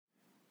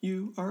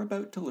You are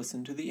about to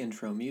listen to the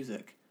intro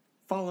music,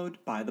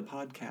 followed by the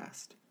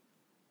podcast.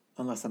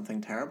 Unless something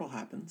terrible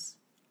happens,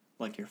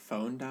 like your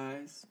phone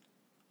dies,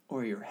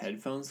 or your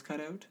headphones cut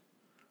out,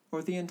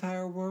 or the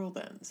entire world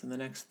ends in the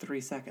next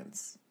 3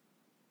 seconds.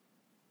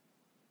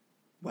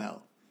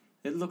 Well,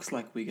 it looks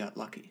like we got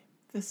lucky,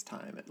 this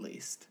time at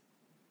least.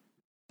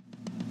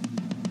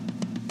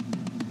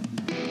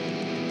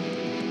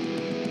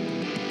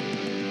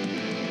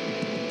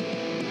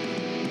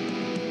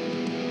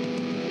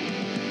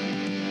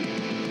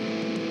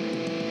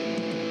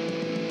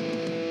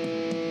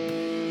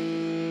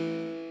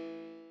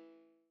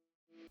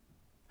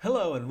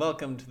 Hello and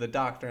welcome to The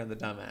Doctor and the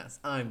Dumbass.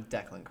 I'm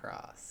Declan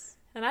Cross.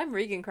 And I'm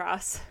Regan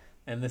Cross.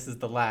 And this is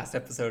the last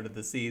episode of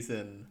the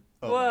season.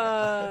 Oh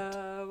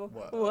Whoa. my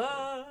God.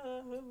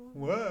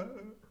 Whoa.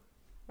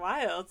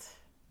 Wild.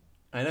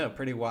 I know,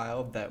 pretty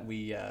wild that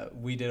we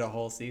did a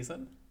whole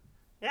season.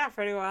 Yeah,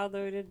 pretty wild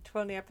that we did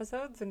 20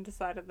 episodes and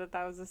decided that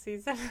was a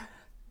season.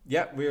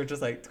 Yep, we were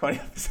just like, 20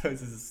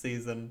 episodes is a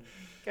season.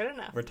 Good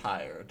enough. We're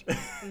tired.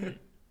 Mm-hmm.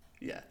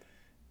 Yeah.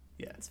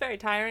 It's very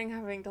tiring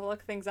having to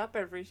look things up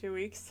every 2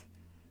 weeks.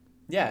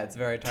 Yeah, it's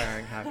very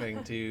tiring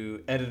having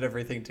to edit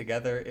everything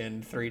together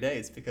in 3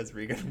 days because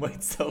Regan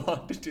waits so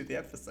long to do the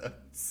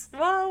episodes.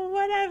 Well,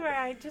 whatever.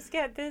 I just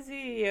get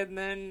busy and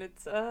then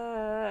it's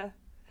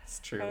It's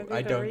true.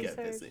 I don't get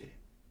busy.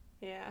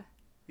 Yeah.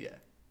 Yeah.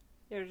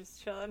 You're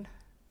just chilling.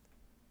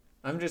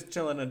 I'm just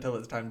chilling until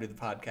it's time to do the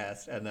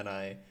podcast, and then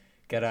I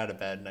get out of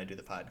bed and I do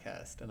the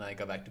podcast, and I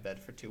go back to bed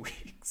for 2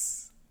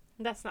 weeks.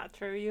 That's not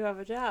true. You have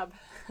a job.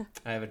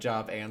 I have a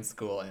job and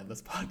school and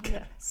this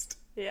podcast.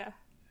 Yeah.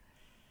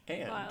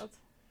 And wild.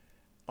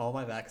 All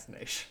my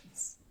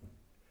vaccinations.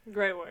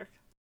 Great work.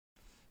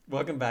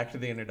 Welcome back to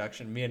the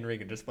introduction. Me and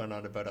Regan just went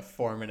on about a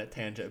 4-minute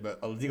tangent about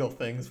illegal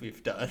things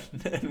we've done,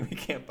 and we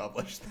can't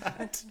publish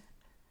that.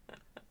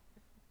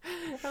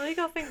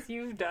 Illegal things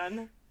you've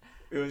done.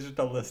 It was just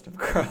a list of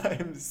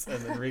crimes,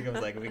 and then Regan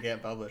was like, we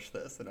can't publish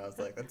this, and I was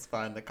like, that's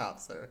fine, the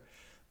cops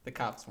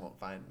won't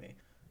find me.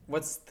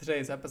 What's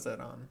today's episode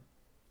on?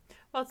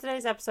 Well,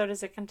 today's episode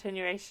is a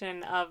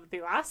continuation of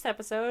the last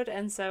episode,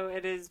 and so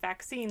it is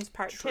Vaccines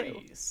Part 2.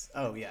 Trees.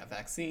 Oh, yeah,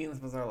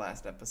 Vaccines was our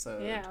last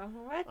episode. Yeah,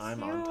 what? I'm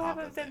you on top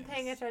haven't of been things.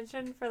 paying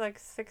attention for like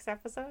 6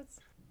 episodes?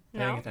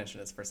 Paying No?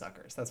 attention is for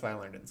suckers. That's why I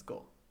learned in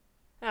school.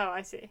 Oh,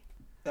 I see.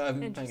 I've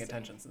been paying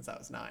attention since I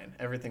was 9.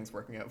 Everything's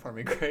working out for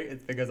me great.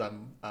 It's because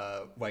I'm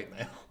white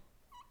male.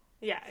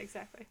 Yeah,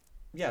 exactly.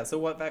 Yeah, so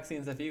what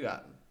vaccines have you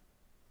gotten?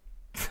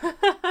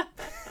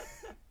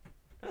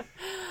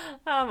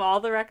 All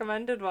the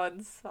recommended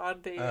ones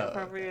on the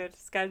appropriate okay.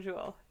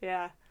 schedule.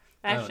 Yeah.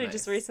 I actually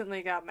just nice.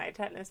 recently got my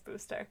tetanus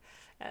booster,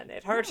 and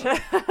it hurt.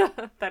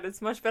 That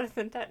is much better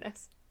than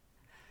tetanus.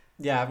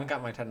 Yeah, I haven't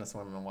got my tetanus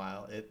one in a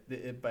while.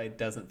 It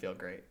doesn't feel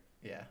great.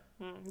 Yeah.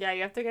 Yeah,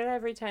 you have to get it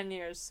every 10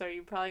 years, so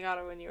you probably got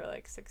it when you were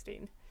like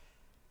 16.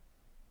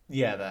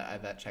 Yeah,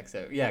 that checks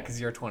out. Yeah, because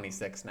you're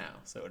 26 now,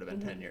 so it would have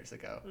been 10 years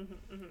ago.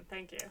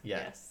 Thank you.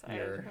 Yeah, Yes,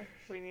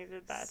 we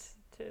needed that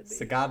to be.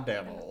 So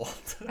goddamn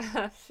old.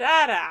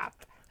 Shut up.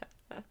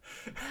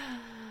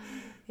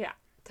 Yeah.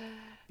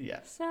 Yeah.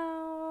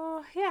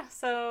 So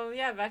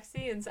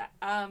vaccines.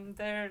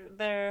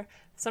 They're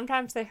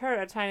sometimes they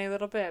hurt a tiny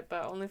little bit,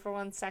 but only for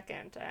 1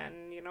 second.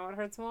 And you know what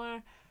hurts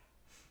more?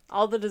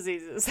 All the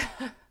diseases.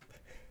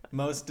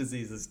 Most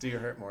diseases do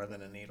hurt more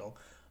than a needle.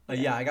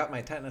 Yeah, I got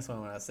my tetanus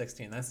one when I was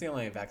 16. That's the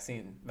only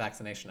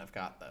vaccination I've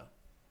got, though.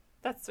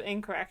 That's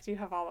incorrect. You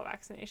have all the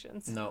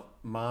vaccinations. No,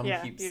 Mom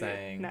keeps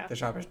saying, the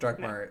Shoppers Drug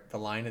Mart, the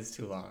line is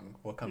too long.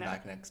 We'll come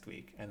back next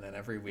week. And then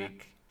every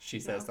week she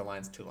says the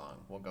line's too long.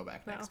 We'll go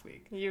back next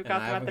week. You got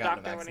them at the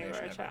doctor when you were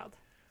a child.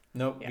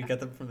 Nope, we get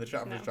them from the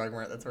Shoppers Drug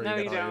Mart. That's where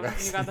you get all your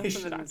vaccinations. You got them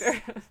from the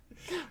doctor.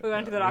 We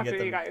went to the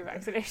doctor, you got your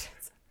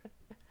vaccinations.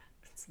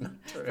 It's not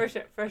true.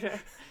 For sure.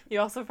 You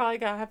also probably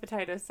got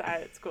hepatitis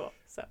at school,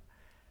 so.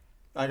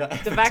 I got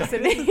the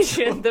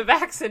vaccination.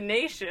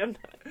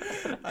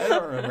 I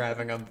don't remember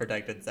having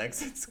unprotected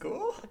sex at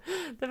school.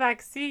 The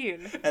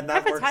vaccine. And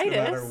that hepatitis. Works no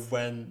matter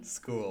when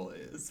school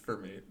is for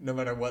me. No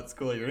matter what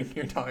school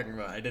you're talking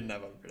about, I didn't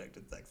have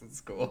unprotected sex at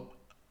school.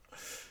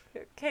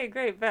 Okay,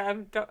 great,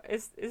 but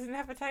isn't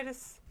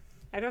hepatitis?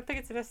 I don't think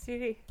it's an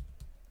STD.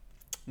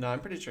 No, I'm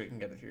pretty sure you can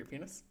get it through your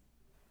penis.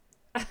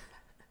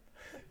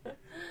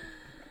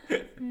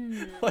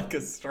 Like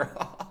a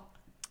straw.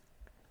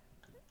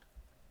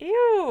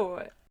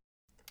 Ew.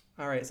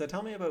 All right, so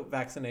tell me about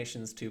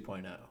Vaccinations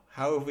 2.0.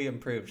 How have we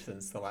improved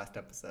since the last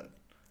episode?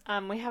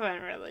 We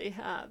haven't really.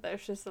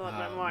 There's just a little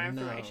bit more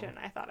information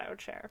I thought I would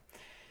share.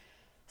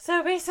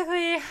 So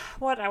basically,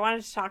 what I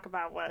wanted to talk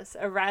about was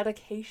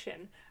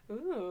eradication.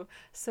 Ooh.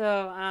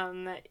 So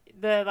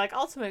the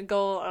ultimate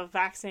goal of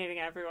vaccinating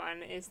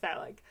everyone is that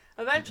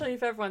eventually,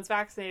 if everyone's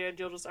vaccinated,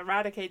 you'll just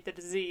eradicate the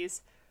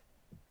disease.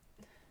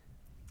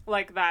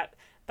 Like that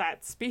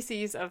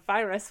species of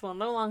virus will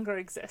no longer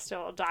exist. It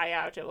will die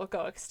out. It will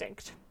go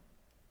extinct.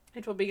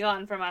 It will be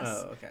gone from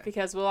us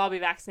because we'll all be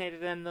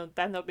vaccinated, and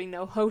then there'll be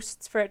no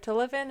hosts for it to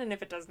live in, and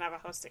if it doesn't have a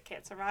host, it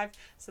can't survive,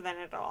 so then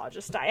it'll all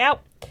just die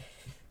out.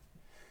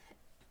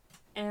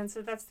 And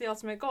so that's the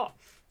ultimate goal.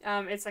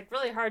 It's like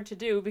really hard to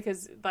do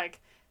because like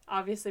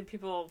obviously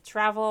people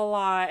travel a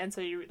lot, and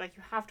so you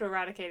have to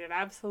eradicate it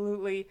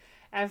absolutely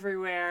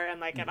everywhere, and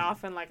like it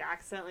often like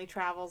accidentally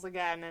travels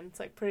again, and it's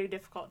like pretty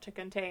difficult to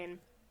contain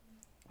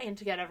and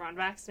to get everyone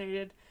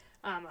vaccinated.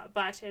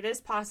 But it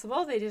is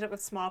possible. They did it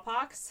with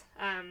smallpox.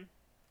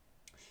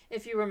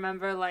 If you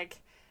remember,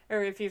 like,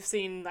 or if you've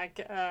seen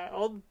like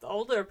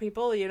older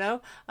people, you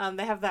know,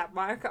 they have that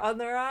mark on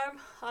their arm,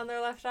 on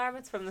their left arm.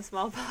 It's from the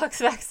smallpox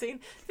vaccine.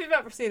 If you've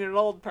ever seen an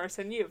old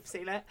person, you've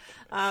seen it.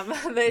 I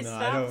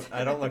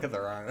don't look at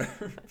their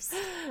arms.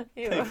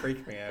 They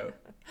freak me out.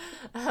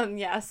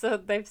 So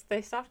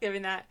they stopped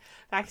giving that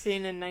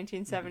vaccine in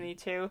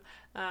 1972.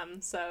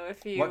 So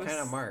if you what kind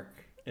of mark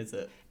is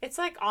it? It's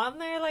like on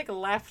their like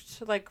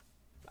left like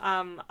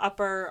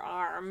upper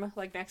arm,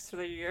 like next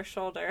to your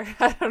shoulder.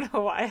 I don't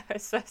know why I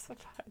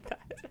specified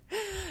that.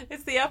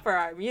 It's the upper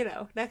arm, you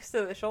know, next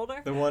to the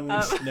shoulder. The one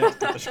next to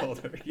the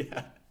shoulder,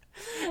 yeah.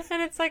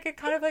 And it's like a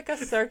kind of like a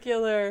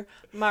circular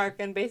mark,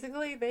 and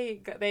basically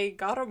they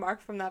got a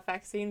mark from that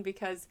vaccine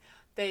because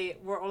they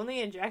were only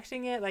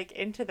injecting it like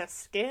into the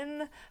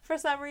skin for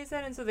some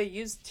reason, and so they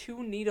used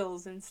 2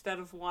 needles instead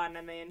of 1,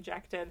 and they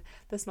injected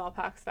the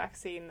smallpox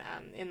vaccine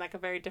in like a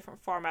very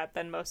different format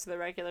than most of the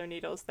regular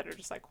needles that are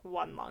just like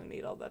 1 long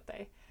needle that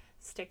they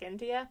stick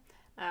into you.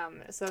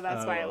 So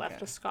that's why it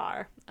left a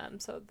scar.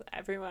 So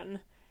anyone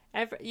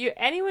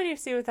you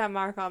see with that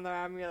mark on their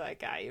arm, you're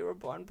like, you were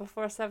born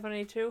before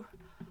 72,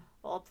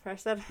 old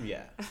person.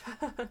 Yeah.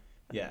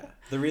 Yeah.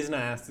 The reason I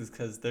asked is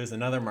because there's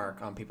another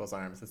mark on people's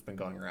arms that's been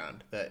going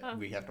around that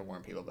we have to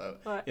warn people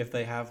about. What? If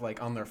they have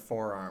like on their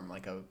forearm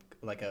like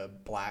a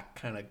black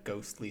kind of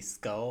ghostly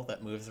skull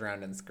that moves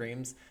around and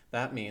screams,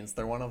 that means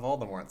they're one of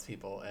Voldemort's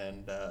people,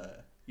 and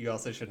you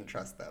also shouldn't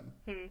trust them.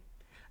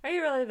 Are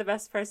you really the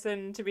best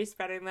person to be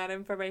spreading that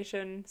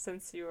information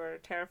since you were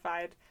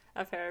terrified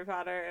of Harry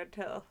Potter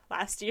until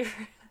last year?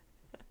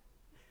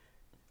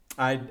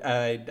 I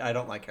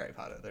don't like Harry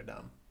Potter. They're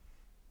dumb.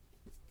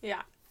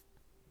 Yeah.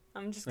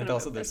 I'm just gonna. And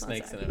also there's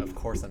snakes in it. Of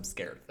course I'm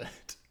scared of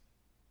it.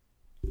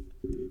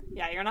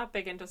 Yeah, you're not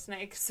big into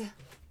snakes.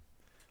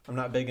 I'm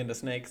not big into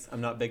snakes. I'm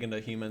not big into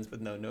humans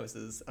with no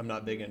noses. I'm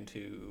not big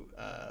into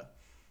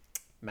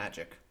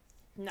magic.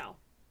 No.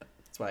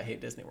 That's why I hate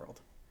Disney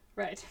World.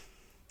 Right.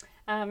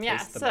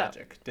 Taste the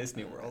magic.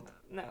 Disney World.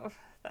 No,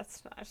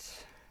 that's not.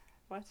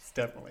 What? It's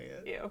definitely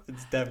it. Ew.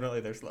 It's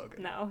definitely their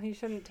slogan. No, you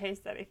shouldn't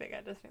taste anything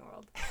at Disney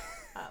World.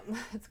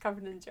 It's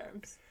covered in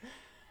germs.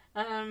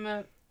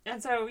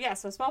 And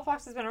so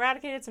smallpox has been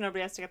eradicated, so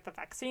nobody has to get the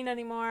vaccine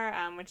anymore,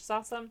 which is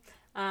awesome.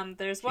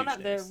 There's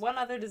one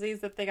other disease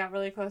that they got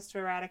really close to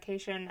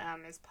eradication,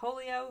 is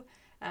polio.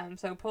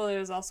 So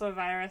polio is also a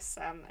virus,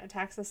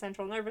 attacks the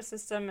central nervous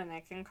system, and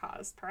it can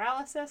cause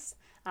paralysis,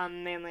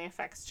 mainly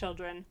affects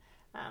children,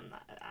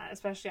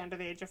 especially under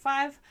the age of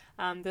 5.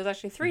 There's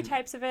actually 3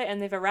 types of it,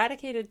 and they've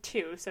eradicated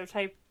 2. So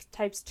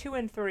types 2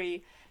 and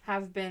 3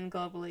 have been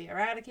globally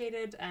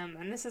eradicated,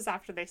 and this is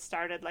after they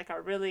started like a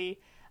really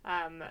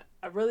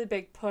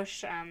big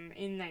push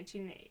in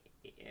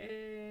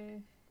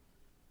 1980.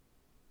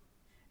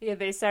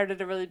 They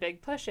started a really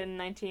big push in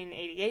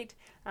 1988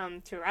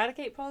 to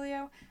eradicate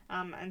polio,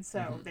 and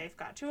so they've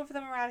got 2 of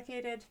them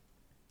eradicated.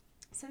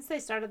 Since they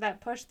started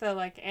that push, the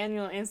like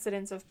annual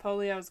incidence of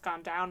polio has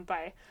gone down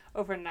by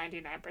over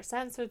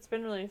 99%, so it's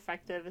been really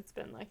effective. It's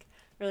been like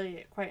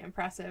really quite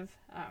impressive.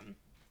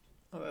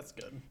 Oh, that's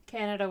good.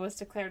 Canada was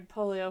declared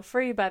polio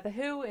free by the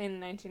WHO in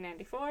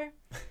 1994.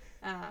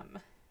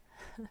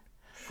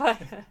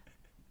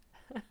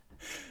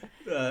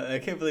 I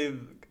can't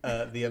believe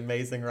the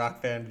amazing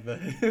rock band The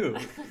Who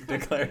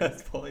declared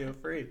us polio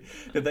free.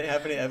 Did they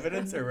have any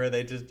evidence, or were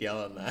they just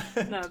yelling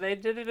that? No, they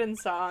did it in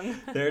song.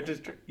 They're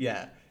just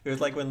It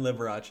was like when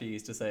Liberace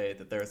used to say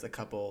that there was a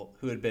couple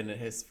who had been at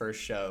his first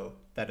show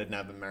that had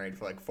now been married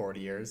for like 40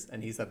 years,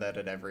 and he said that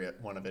at every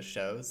one of his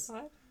shows.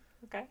 What?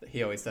 Okay.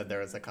 He always said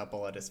there was a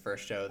couple at his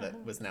first show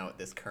that was now at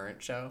this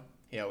current show.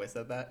 He always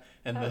said that.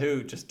 And The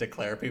Who just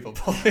declare people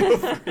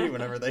polio free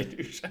whenever they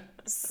do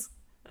shows.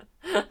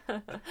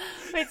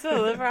 Wait,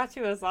 so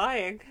Liberace was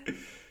lying?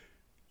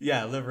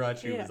 Yeah,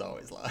 Liberace was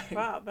always lying.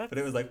 Wow, but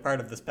it was like part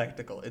of the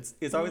spectacle.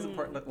 It's always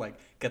important to like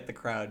get the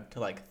crowd to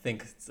like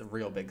think it's a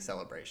real big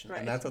celebration, right.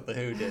 And that's what The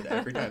Who did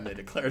every time they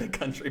declared a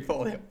country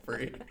polio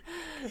free.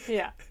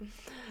 Yeah.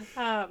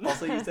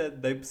 Also, you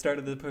said they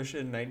started the push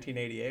in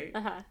 1988.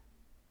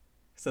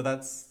 So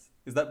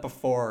is that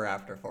before or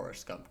after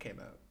Forrest Gump came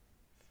out?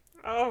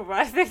 Oh,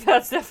 I think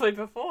that's definitely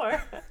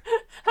before.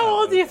 How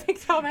old do you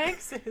think Tom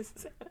Hanks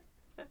is?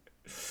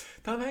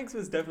 Tom Hanks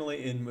was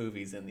definitely in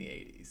movies in the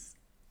 80s.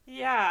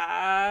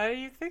 Yeah,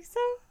 you think so?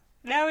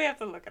 Now we have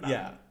to look it up.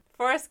 Yeah.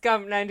 Forrest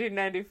Gump,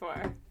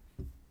 1994.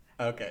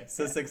 Okay,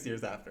 so 6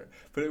 years after.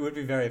 But it would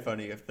be very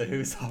funny if The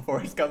Who saw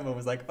Forrest Gump and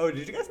was like, oh,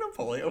 did you guys know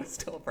polio is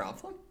still a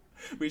problem?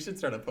 We should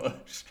start a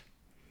push.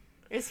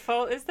 Is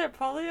there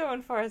polio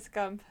in Forrest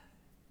Gump?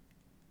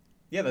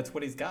 Yeah, that's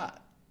what he's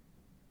got.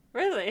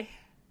 Really?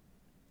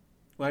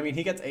 Well, I mean,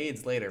 he gets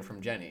AIDS later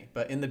from Jenny,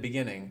 but in the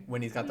beginning,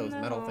 when he's got those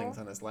metal No. things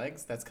on his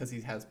legs, that's because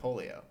he has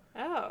polio.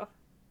 Oh.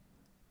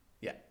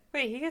 Yeah.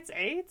 Wait, he gets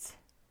AIDS?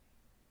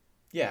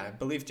 Yeah, I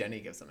believe Jenny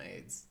gives him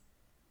AIDS.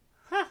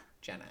 Huh.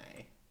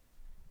 Jenny.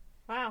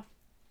 Wow.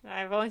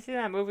 I've only seen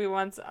that movie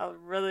once a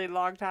really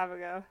long time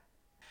ago.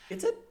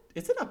 It's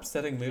an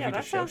upsetting movie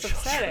to show sounds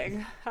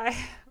children. upsetting.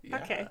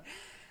 Okay.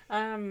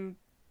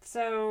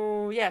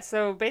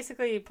 So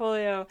basically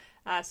polio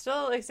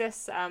still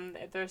exists.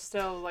 There's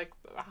still like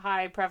a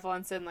high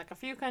prevalence in like a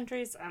few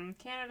countries.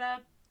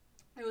 Canada,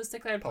 it was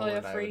declared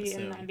Poland, polio free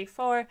in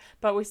 '94,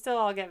 but we still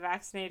all get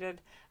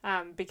vaccinated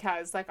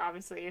because like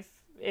obviously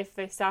if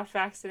they stopped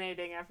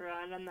vaccinating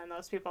everyone and then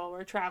those people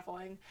were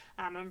traveling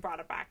and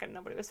brought it back and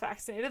nobody was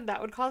vaccinated, that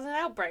would cause an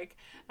outbreak.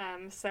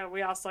 So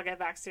we all still get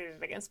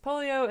vaccinated against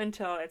polio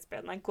until it's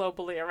been like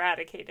globally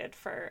eradicated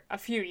for a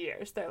few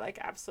years. They're like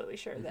absolutely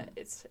sure that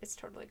it's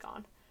totally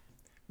gone.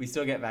 We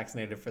still get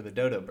vaccinated for the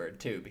dodo bird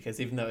too,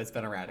 because even though it's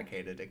been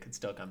eradicated, it could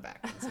still come back,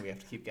 and so we have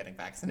to keep getting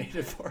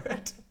vaccinated for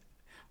it.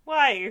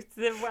 Why?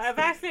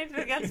 Vaccinated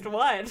against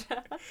what?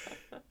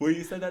 Well,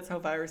 you said that's how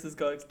viruses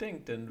go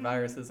extinct, and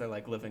viruses are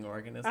like living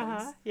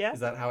organisms. Yeah.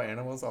 Is that how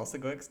animals also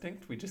go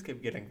extinct? We just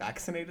keep getting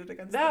vaccinated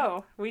against them?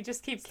 No, we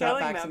just keep Stop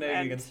killing them.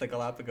 vaccinating against the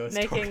Galapagos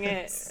making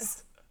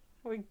tortoise.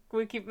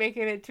 We keep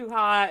making it too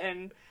hot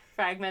and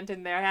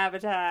fragmenting their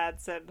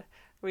habitats, and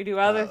we do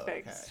other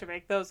things to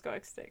make those go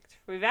extinct.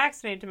 We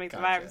vaccinate to make the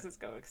viruses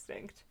go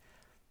extinct.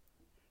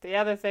 The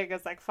other thing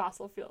is like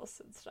fossil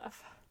fuels and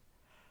stuff.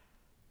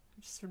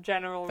 Just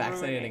general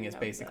vaccinating is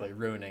basically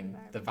ruining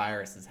the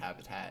virus's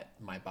habitat,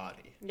 my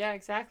body. Yeah,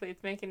 exactly.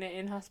 It's making it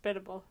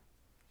inhospitable.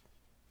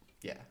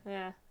 Yeah.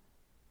 Yeah.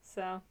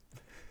 So,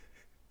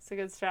 it's a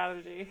good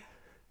strategy,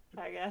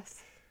 I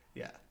guess.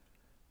 Yeah.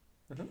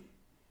 Mm-hmm.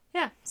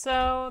 Yeah,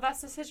 so that's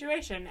the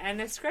situation,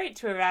 and it's great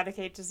to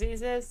eradicate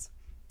diseases.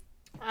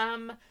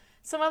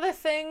 Some other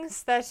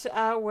things that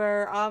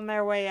were on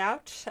their way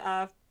out.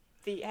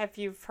 If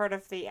you've heard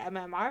of the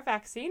MMR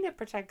vaccine, it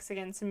protects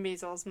against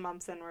measles,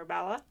 mumps, and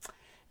rubella.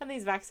 And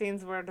these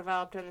vaccines were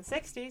developed in the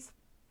 60s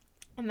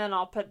and then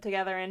all put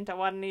together into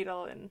one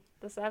needle in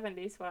the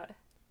 70s. What?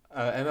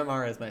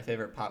 MMR is my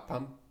favorite pop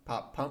punk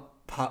band.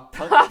 Pop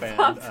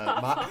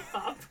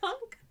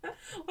punk?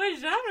 What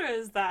genre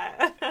is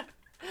that?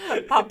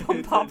 Pop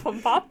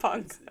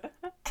punk.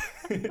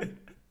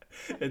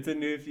 It's a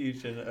new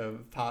fusion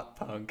of pop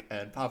punk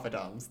and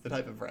poppadoms, the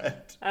type of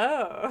bread.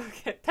 Oh,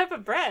 okay. Type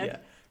of bread? Yeah.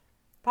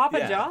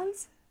 Papa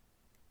John's?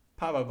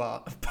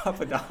 Poppadoms.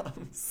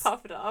 Poppadom.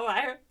 Oh,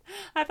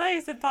 I thought you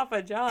said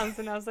Papa John's,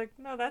 and I was like,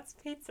 no, that's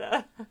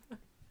pizza.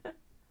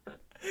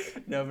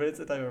 No, but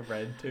it's a type of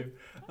bread, too.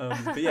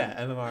 But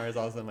yeah, MMR is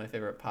also my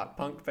favorite pop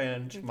punk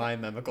band, okay. My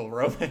Memical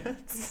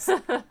Romance.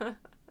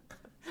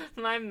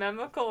 My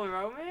Memical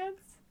Romance?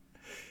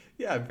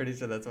 Yeah, I'm pretty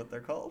sure that's what they're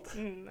called.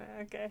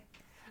 Okay.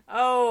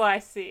 Oh, I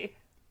see.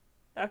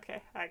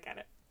 Okay, I get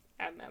it.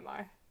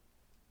 MMR.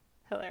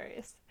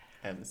 Hilarious.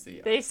 MC.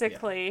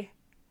 Basically,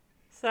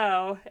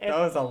 so... that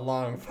was a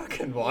long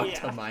fucking walk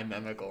to My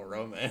Memical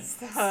Romance.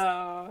 So,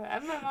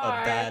 MMR...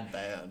 a bad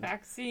band.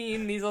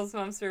 Vaccine, measles,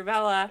 mumps,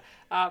 rubella.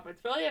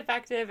 It's really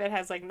effective. It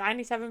has like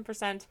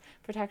 97%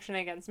 protection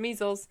against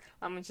measles,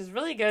 which is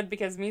really good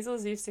because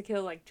measles used to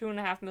kill like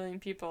 2.5 million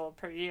people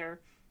per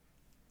year.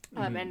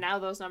 And now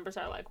those numbers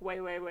are like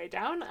way, way, way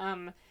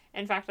down.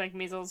 In fact, like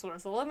measles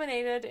was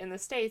eliminated in the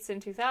States in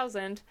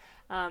 2000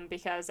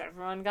 because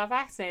everyone got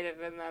vaccinated,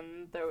 and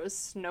then there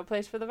was no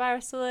place for the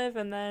virus to live,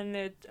 and then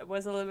it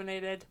was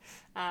eliminated.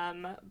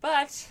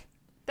 But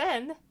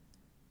then,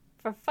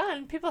 for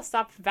fun, people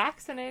stopped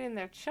vaccinating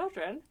their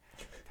children,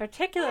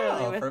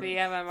 particularly with the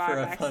MMR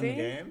vaccine. For a fun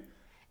game.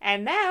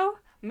 And now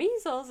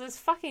measles is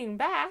fucking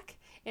back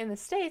in the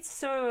States,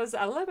 so it was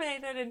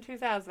eliminated in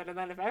 2000, and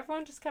then if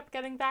everyone just kept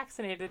getting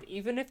vaccinated,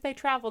 even if they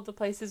traveled to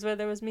places where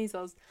there was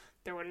measles,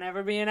 there would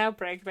never be an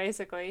outbreak,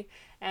 basically.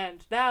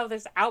 And now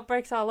there's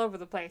outbreaks all over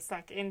the place.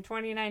 Like in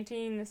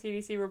 2019, the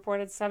CDC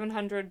reported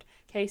 700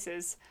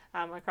 cases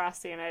across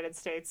the United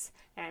States,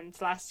 and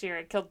last year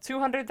it killed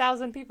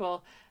 200,000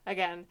 people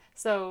again.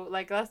 So,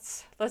 like,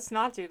 let's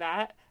not do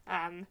that.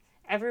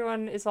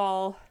 Everyone is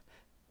all,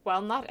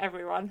 well, not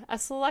everyone, a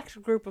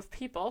select group of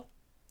people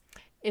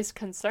is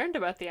concerned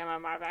about the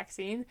MMR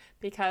vaccine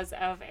because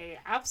of a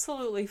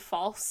absolutely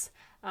false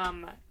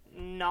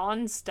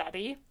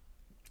non-study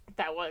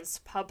that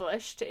was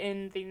published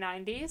in the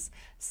 90s.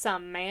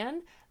 Some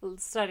man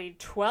studied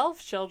 12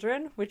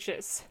 children, which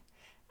is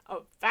a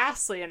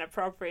vastly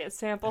inappropriate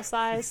sample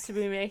size to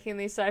be making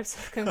these types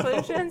of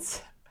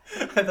conclusions.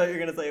 I thought you were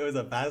going to say it was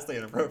a vastly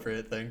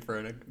inappropriate thing for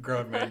a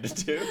grown man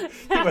to do.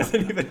 He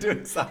wasn't even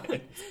doing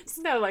science.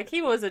 No, like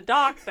he was a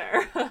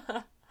doctor.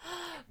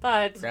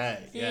 But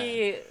right,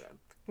 he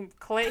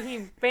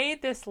he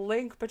made this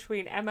link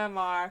between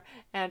MMR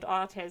and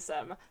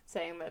autism,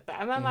 saying that the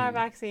MMR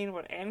vaccine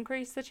would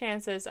increase the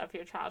chances of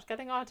your child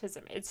getting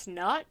autism. It's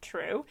not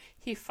true.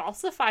 He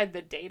falsified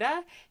the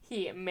data.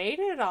 He made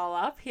it all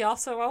up. He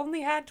also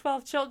only had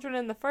 12 children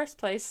in the first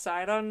place, so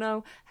I don't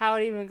know how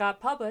it even got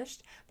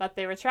published, but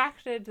they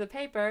retracted the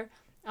paper.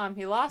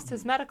 He lost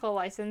his medical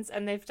license,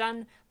 and they've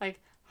done, like,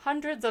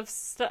 hundreds of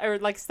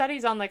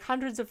studies on like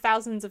hundreds of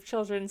thousands of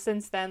children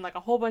since then, like a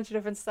whole bunch of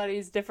different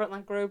studies, different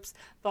like groups,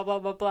 blah blah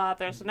blah blah.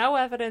 There's no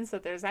evidence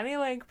that there's any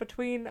link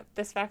between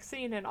this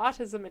vaccine and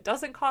autism. It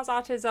doesn't cause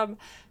autism,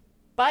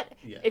 but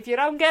if you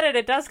don't get it,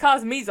 it does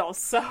cause measles.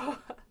 So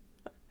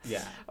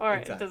or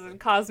exactly. It doesn't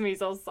cause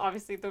measles.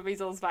 Obviously the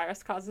measles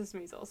virus causes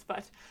measles,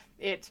 but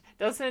it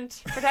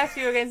doesn't protect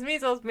you against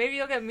measles. Maybe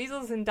you'll get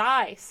measles and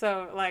die.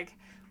 So like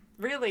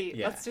really,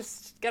 let's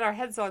just get our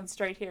heads on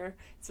straight here.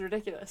 It's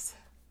ridiculous.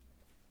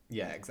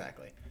 Yeah,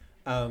 exactly.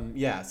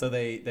 So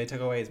they took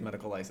away his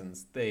medical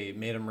license. They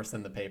made him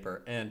rescind the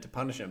paper, and to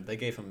punish him, they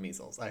gave him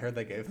measles. I heard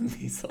they gave him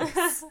measles.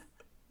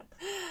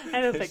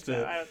 I don't think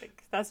so. I don't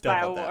think that's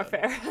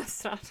biowarfare.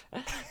 That's not.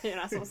 You're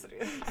not supposed to do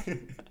that.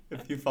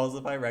 If you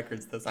falsify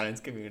records, the science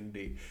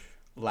community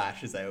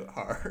lashes out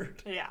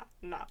hard. Yeah,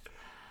 no.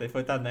 They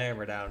put down the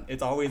hammer down.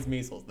 It's always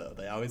measles, though.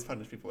 They always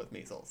punish people with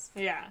measles.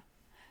 Yeah.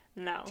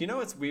 No. Do you know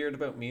what's weird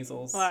about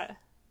measles? What?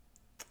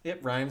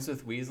 It rhymes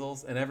with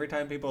weasels, and every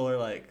time people are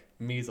like,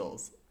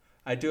 measles,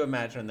 I do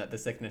imagine that the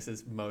sickness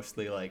is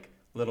mostly like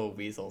little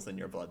weasels in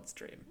your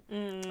bloodstream.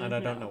 And I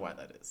don't know why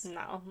that is.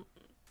 No.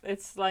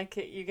 It's like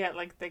you get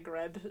like big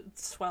red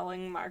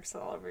swelling marks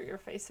all over your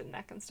face and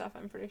neck and stuff,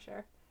 I'm pretty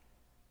sure.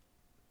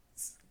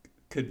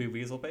 Could be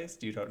weasel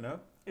based, you don't know?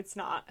 It's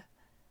not.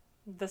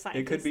 The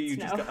scientists It could be you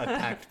just got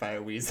attacked by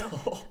a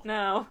weasel.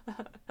 No.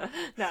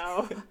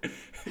 No.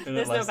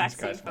 There's no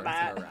vaccine for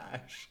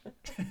that.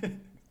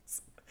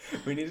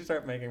 We need to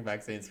start making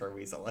vaccines for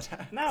weasel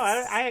attacks. No,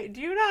 I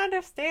do you not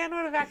understand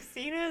what a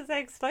vaccine is? I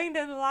explained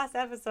in the last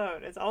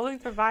episode. It's only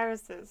for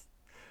viruses.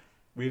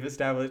 We've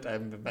established I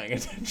haven't been paying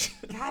attention.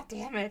 God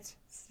damn it.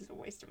 This is a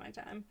waste of my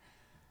time.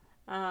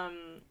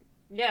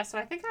 So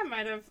I think I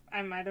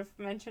might have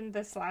mentioned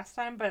this last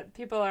time, but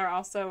people are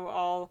also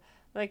all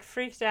like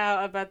freaked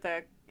out about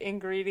the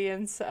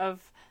ingredients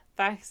of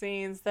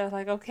vaccines. They're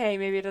like, okay,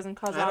 maybe it doesn't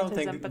cause autism. I don't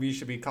think we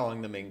should be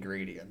calling them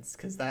ingredients,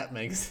 because that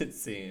makes it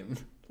seem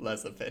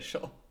less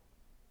official.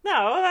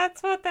 No,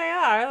 that's what they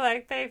are.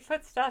 Like, they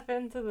put stuff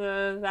into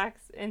the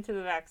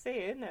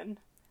vaccine, and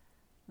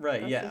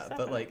right, yeah,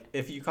 but like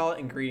if you call it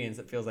ingredients,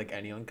 it feels like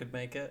anyone could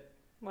make it.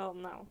 Well,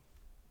 no.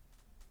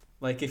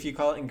 Like if you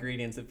call it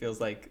ingredients, it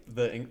feels like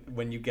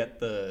when you get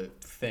the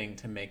thing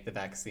to make the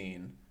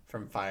vaccine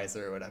from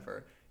Pfizer or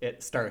whatever,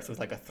 it starts with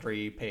like a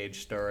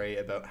 3-page story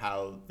about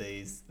how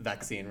these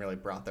vaccine really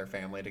brought their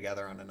family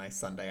together on a nice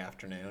Sunday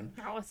afternoon.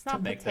 No, it's not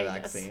to make the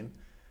vaccine.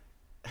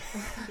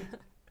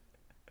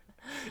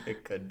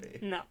 It could be.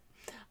 No.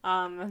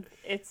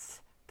 It's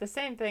the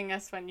same thing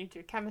as when you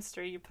do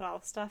chemistry, you put all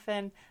the stuff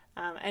in.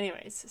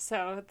 Anyways,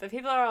 so the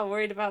people are all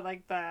worried about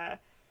like the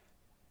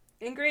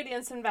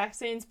ingredients in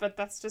vaccines, but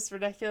that's just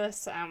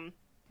ridiculous.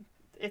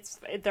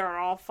 They're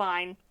all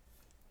fine.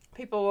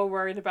 People were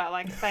worried about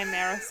like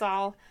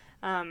thimerosal,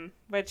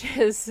 which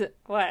is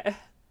what?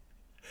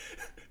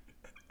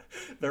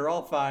 They're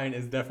all fine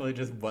is definitely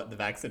just what the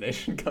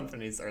vaccination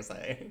companies are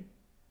saying.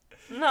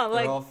 No,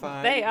 like, they're all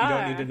fine. They are. You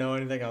don't need to know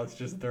anything else,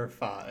 just they're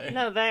fine.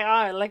 No, they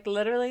are. Like,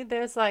 literally,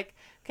 there's, like,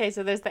 okay,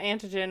 so there's the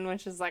antigen,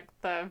 which is, like,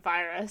 the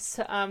virus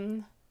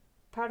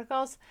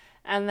particles,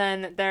 and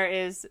then there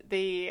is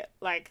the,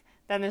 like,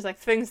 then there's, like,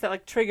 things that,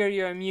 like, trigger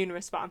your immune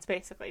response,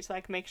 basically, to,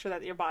 like, make sure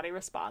that your body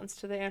responds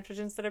to the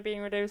antigens that are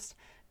being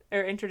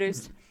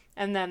introduced,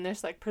 and then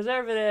there's, like,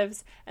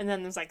 preservatives, and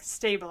then there's, like,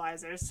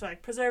 stabilizers. So,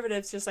 like,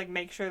 preservatives just, like,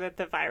 make sure that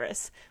the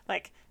virus,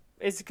 like,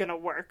 is going to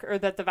work, or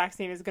that the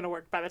vaccine is going to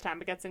work by the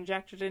time it gets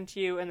injected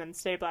into you, and then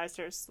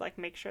stabilizers, like,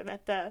 make sure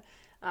that the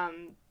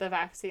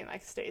vaccine,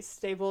 like, stays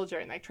stable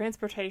during, like,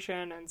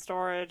 transportation and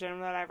storage and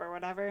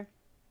whatever.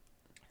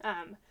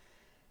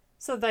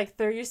 So, like,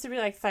 there used to be,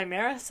 like,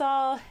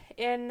 thimerosal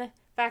in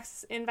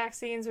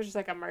vaccines, which is,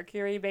 like, a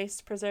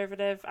mercury-based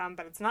preservative,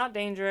 but it's not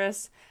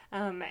dangerous,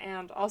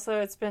 and also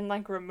it's been,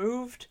 like,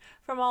 removed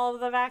from all of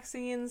the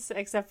vaccines,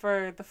 except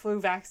for the flu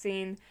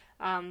vaccine,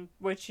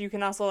 which you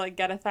can also, like,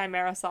 get a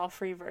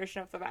thimerosal-free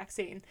version of the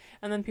vaccine.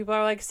 And then people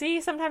are like, see,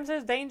 sometimes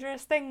there's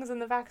dangerous things in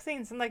the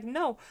vaccines. And, like,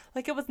 no,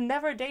 like, it was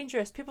never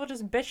dangerous. People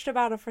just bitched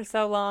about it for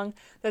so long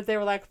that they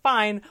were like,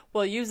 fine,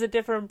 we'll use a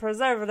different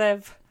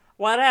preservative,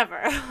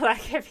 whatever.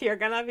 Like, if you're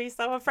gonna be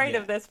so afraid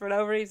of this for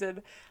no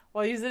reason,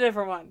 we'll use a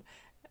different one.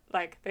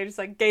 Like, they just,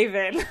 like, gave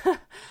in.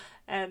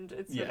 And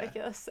it's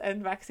ridiculous.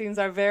 And vaccines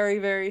are very,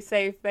 very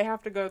safe. They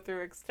have to go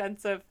through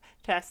extensive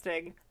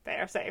testing. They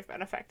are safe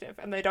and effective,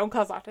 and they don't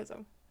cause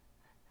autism.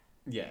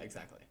 Yeah,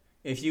 exactly.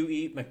 If you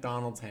eat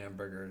McDonald's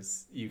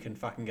hamburgers, you can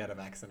fucking get a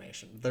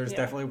vaccination. There's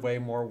definitely way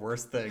more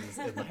worse things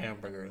in the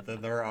hamburger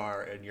than there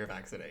are in your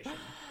vaccination.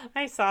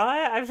 I saw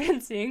it. I've been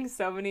seeing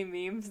so many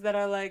memes that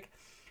are like,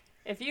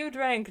 if you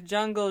drank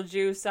jungle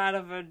juice out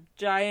of a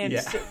giant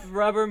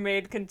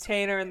Rubbermaid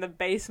container in the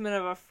basement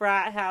of a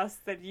frat house,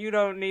 then you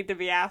don't need to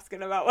be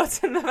asking about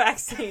what's in the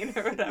vaccine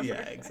or whatever.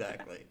 Yeah,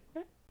 exactly.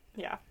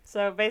 Yeah.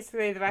 So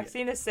basically, the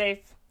vaccine is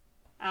safe.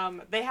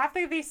 They have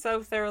to be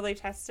so thoroughly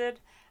tested.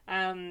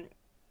 Can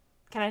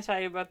I tell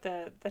you about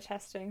the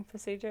testing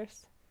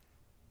procedures?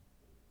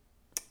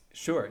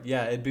 Sure.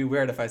 Yeah, it'd be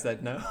weird if I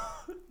said no.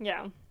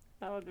 Yeah,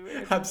 that would be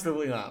weird.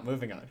 Absolutely not.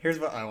 Moving on. Here's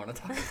what I want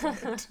to talk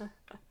about.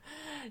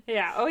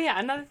 Yeah. Oh, yeah.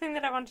 Another thing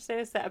that I want to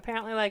say is that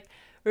apparently, like,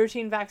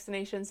 routine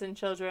vaccinations in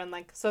children,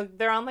 like, so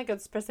they're on, like, a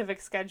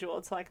specific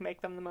schedule to, like,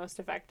 make them the most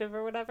effective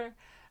or whatever.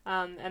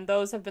 And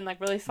those have been,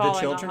 like, really falling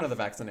off. The children or the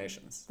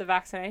vaccinations? The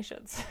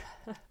vaccinations.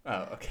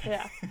 Oh, okay.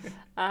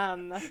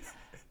 Yeah.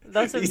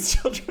 These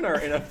children are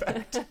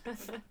ineffective.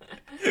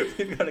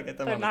 We've got to get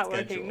them on a schedule. They're not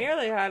working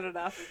nearly hard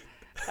enough.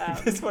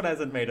 This one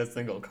hasn't made a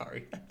single car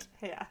yet.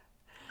 Yeah.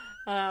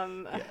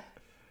 Yeah.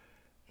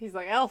 He's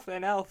like Elf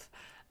in Elf.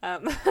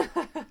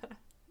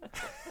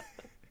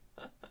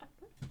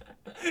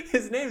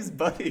 His name's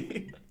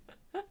Buddy.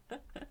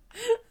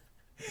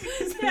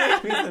 His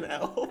name is an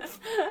elf.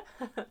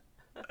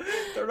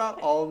 They're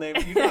not all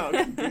named. You know how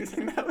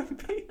confusing that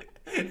would be?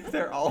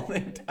 They're all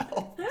named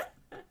Elf.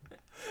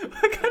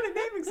 What kind of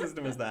naming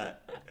system is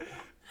that?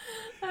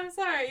 I'm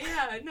sorry,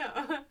 yeah,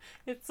 no.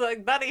 It's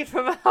like Buddy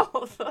from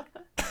Elf.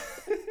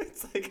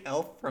 It's like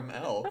Elf from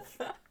Elf.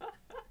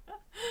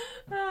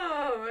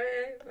 Oh,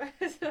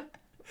 man.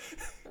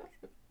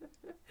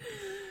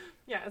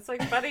 Yeah, it's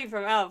like Buddy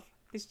from Elf.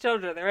 These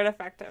children, they're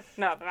ineffective.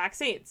 No, the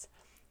vaccines.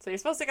 So you're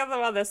supposed to get them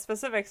on this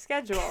specific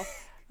schedule.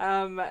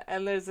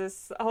 And there's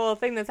this whole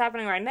thing that's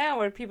happening right now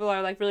where people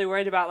are, like, really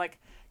worried about, like,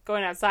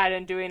 going outside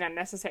and doing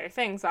unnecessary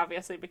things,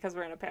 obviously, because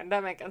we're in a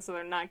pandemic, and so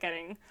they're not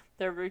getting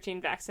their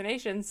routine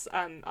vaccinations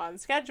on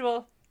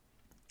schedule.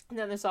 And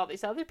then there's all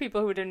these other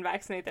people who didn't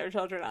vaccinate their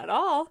children at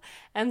all,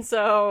 and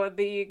so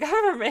the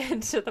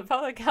government, the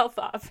public health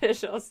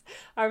officials,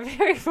 are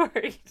very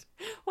worried.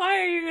 Why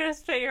are you going to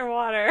spit your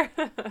water?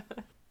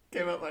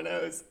 Came up my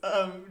nose.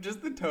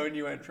 Just the tone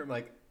you went from,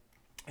 like,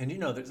 and, you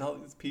know, there's all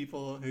these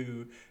people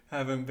who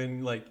haven't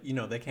been, like, you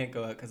know, they can't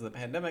go out because of the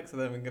pandemic, so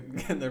they haven't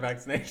getting their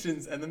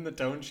vaccinations, and then the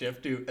tone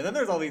shift to, and then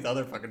there's all these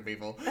other fucking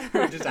people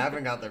who just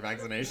haven't got their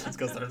vaccinations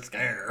because they're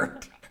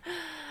scared.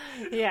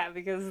 Yeah,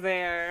 because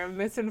they're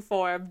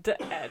misinformed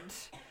and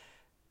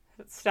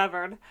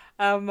stubborn.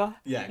 Yeah,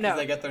 because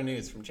they get their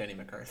news from Jenny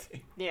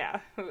McCarthy. Yeah,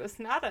 who was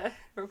not a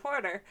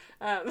reporter.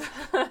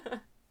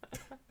 Whatever.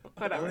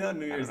 Only on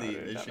New Year's Eve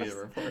is she a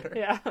reporter.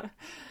 Yeah.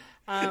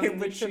 In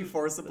which she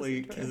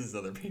forcibly kisses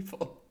other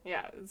people.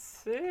 Yeah,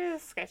 it's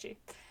sketchy.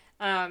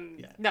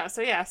 No,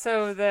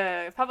 so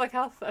the public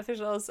health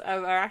officials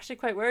are actually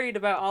quite worried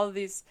about all of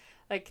these,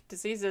 like,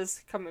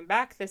 diseases coming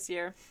back this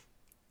year,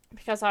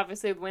 because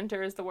obviously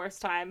winter is the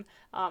worst time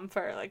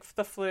for, like,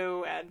 the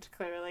flu, and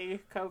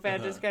clearly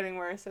COVID is getting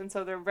worse, and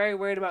so they're very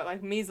worried about,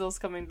 like, measles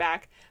coming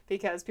back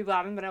because people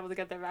haven't been able to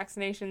get their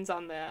vaccinations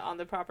on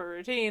the proper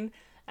routine,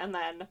 and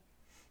then,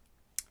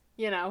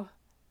 you know,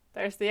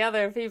 there's the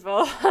other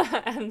people,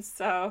 and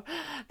so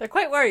they're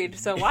quite worried.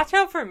 So watch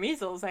out for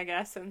measles, I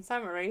guess, in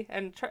summary.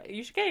 And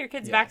you should get your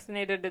kids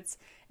vaccinated. It's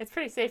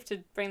pretty safe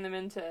to bring them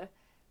into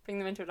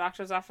a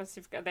doctor's office.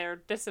 They're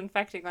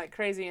disinfecting like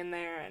crazy in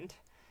there, and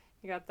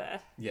you got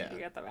the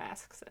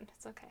masks, and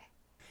it's okay.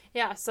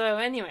 Yeah. So,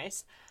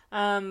 anyways,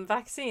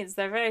 vaccines.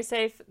 They're very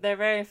safe. They're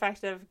very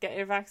effective. Get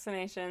your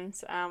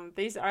vaccinations.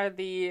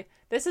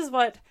 This is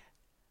what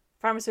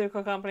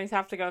pharmaceutical companies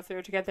have to go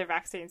through to get their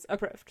vaccines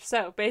approved.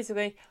 So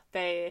basically,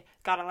 they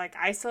gotta, like,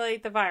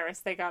 isolate the virus.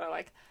 They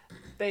gotta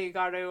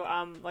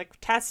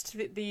test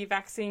the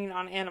vaccine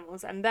on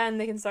animals, and then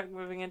they can start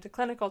moving into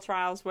clinical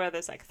trials where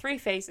there's, like, 3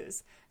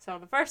 phases. So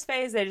the first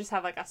phase, they just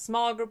have, like, a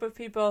small group of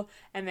people,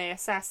 and they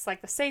assess,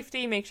 like, the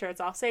safety, make sure it's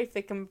all safe.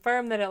 They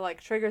confirm that it, like,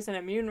 triggers an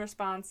immune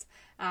response,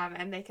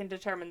 and they can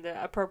determine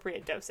the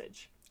appropriate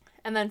dosage.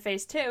 And then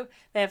phase 2,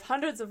 they have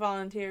hundreds of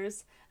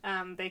volunteers.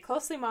 They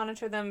closely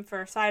monitor them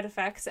for side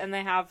effects, and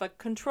they have, like,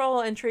 control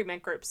and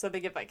treatment groups. So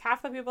they give, like,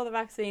 half the people the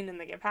vaccine, and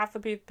they give half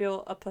the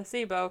people a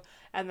placebo,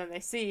 and then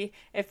they see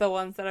if the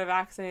ones that are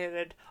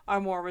vaccinated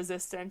are more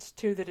resistant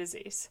to the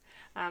disease.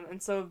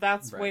 And so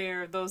that's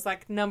where those,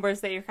 like, numbers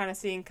that you're kind of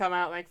seeing come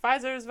out, like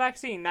Pfizer's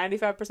vaccine,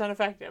 95%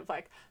 effective.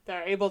 Like,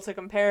 they're able to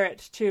compare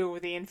it to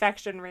the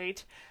infection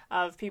rate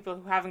of people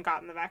who haven't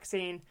gotten the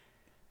vaccine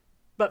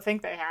but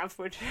think they have,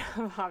 which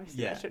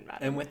obviously that shouldn't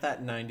matter. And with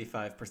that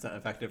 95%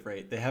 effective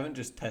rate, they haven't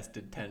just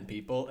tested 10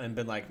 people and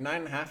been like,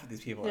 9.5 of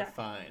these people are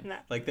fine. No.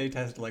 Like, they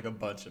tested, like, a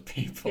bunch of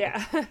people.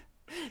 Yeah.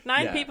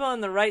 9 people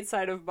on the right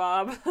side of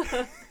Bob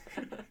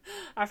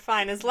are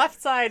fine. His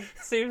left side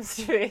seems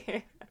to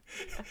be...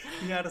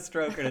 He had a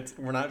stroke, and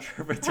we're not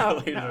sure if it's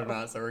related or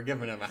not, so we're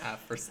giving him a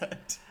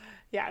 0.5%.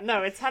 Yeah,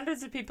 no, it's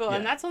hundreds of people,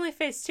 and that's only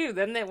phase 2.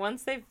 Then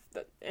once they've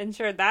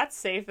ensured that's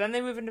safe, then they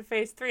move into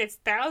phase 3. It's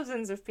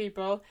thousands of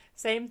people.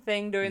 Same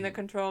thing, doing the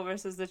control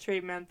versus the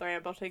treatment. They're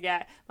able to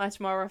get much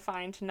more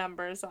refined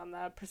numbers on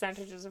the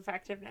percentages of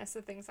effectiveness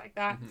and things like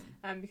that,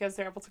 because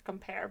they're able to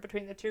compare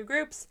between the two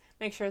groups,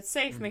 make sure it's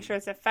safe, make sure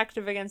it's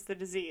effective against the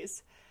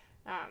disease.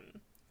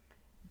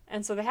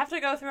 And so they have to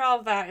go through all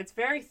of that. It's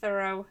very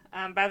thorough.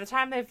 By the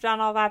time they've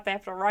done all that, they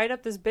have to write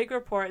up this big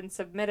report and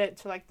submit it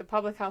to like the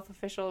public health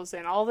officials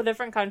in all the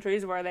different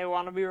countries where they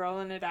want to be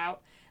rolling it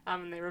out.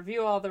 And they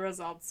review all the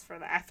results for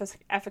the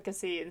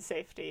efficacy and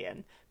safety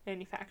and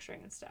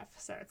manufacturing and stuff.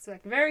 So it's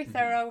like very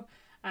thorough.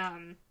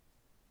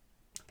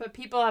 But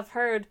people have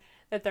heard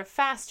that they're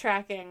fast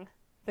tracking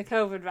the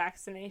COVID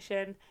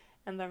vaccination,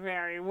 and they're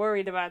very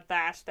worried about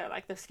that.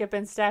 They're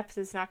skipping steps.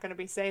 It's not going to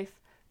be safe.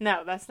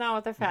 No, that's not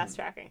what they're fast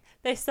tracking.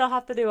 They still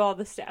have to do all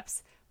the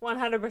steps.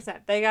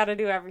 100%. They got to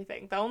do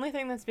everything. The only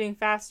thing that's being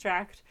fast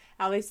tracked,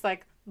 at least I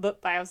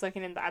was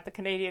looking at the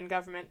Canadian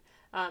government,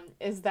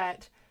 is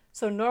that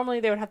so normally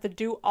they would have to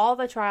do all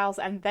the trials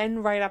and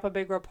then write up a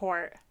big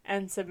report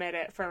and submit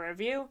it for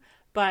review.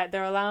 But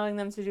they're allowing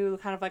them to do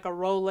kind of like a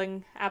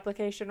rolling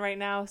application right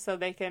now, so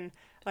they can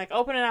like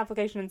open an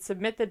application and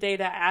submit the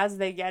data as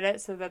they get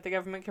it, so that the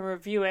government can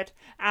review it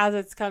as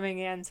it's coming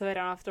in, so they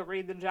don't have to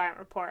read the giant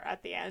report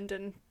at the end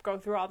and go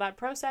through all that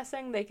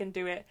processing. They can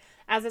do it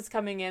as it's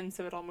coming in,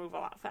 so it'll move a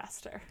lot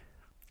faster.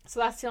 So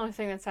that's the only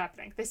thing that's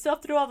happening. They still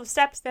have to do all the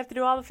steps. They have to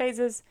do all the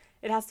phases.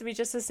 It has to be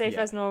just as safe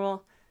as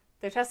normal.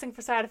 They're testing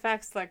for side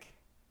effects.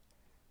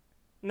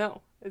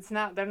 No, it's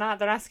not. They're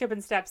not skipping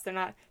steps. They're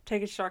not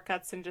taking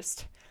shortcuts and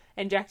just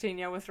injecting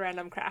you with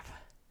random crap.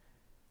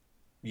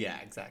 Yeah,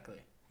 exactly.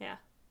 Yeah.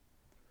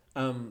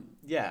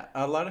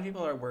 A lot of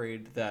people are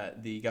worried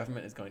that the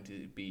government is going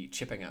to be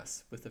chipping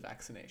us with the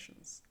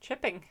vaccinations.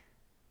 Chipping?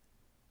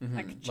 Mm-hmm.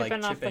 Like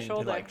chipping off the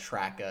shoulder. To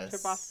track us.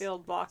 Chip off the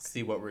old block.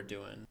 See what we're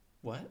doing.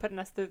 What? Putting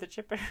us through the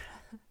chipper.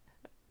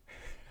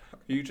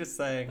 Are you just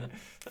saying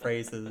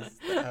phrases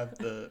that have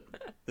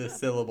the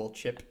syllable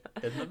chip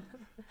in them?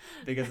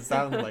 Because it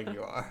sounds like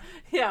you are.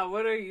 Yeah,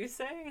 what are you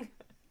saying?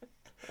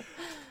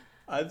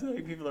 I'm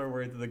saying people are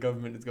worried that the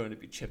government is going to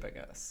be chipping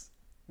us.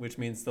 Which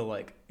means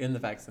they'll in the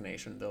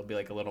vaccination, there'll be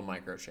a little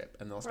microchip,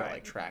 and they'll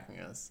start tracking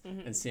us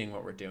and seeing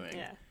what we're doing.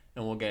 Yeah.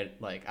 And we'll get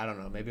I don't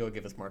know, maybe it'll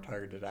give us more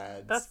targeted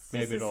ads.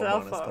 Maybe it'll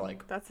want us to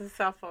That's a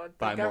cell phone.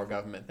 Buy more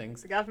government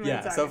things. The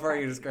government. So far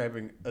you're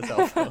describing a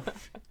cell phone.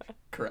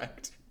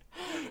 Correct.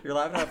 Your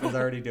laptop is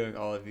already doing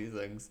all of these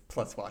things,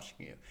 plus watching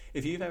you.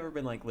 If you've ever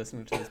been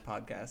listening to this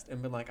podcast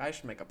and been I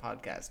should make a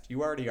podcast,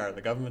 you already are.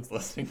 The government's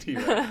listening to you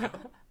right now.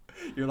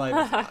 Your life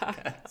is a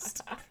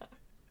podcast.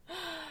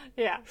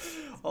 Yeah.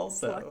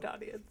 Also, select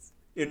audience.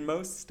 In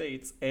most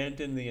states and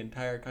in the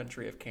entire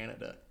country of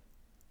Canada,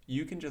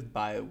 you can just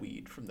buy a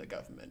weed from the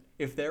government.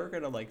 If they were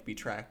going to be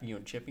tracking you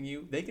and chipping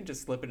you, they can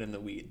just slip it in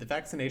the weed. The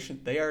vaccination,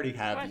 they already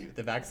have you.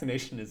 The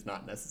vaccination is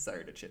not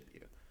necessary to chip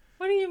you.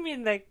 What do you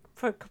mean they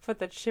put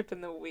the chip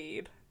in the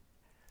weed?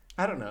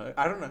 I don't know.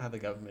 I don't know how the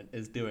government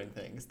is doing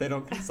things. They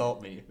don't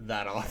consult me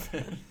that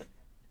often.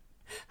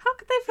 How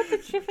could they put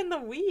the chip in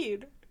the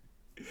weed?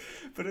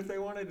 But if they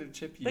wanted to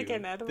chip you, they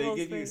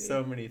give you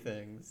so many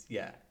things.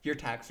 Yeah. Your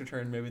tax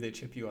return, maybe they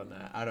chip you on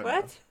that. I don't know.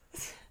 What?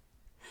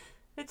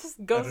 It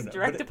just goes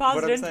direct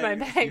deposit into my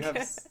bank.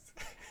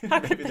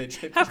 Maybe they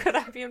chip you. How could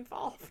I be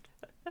involved?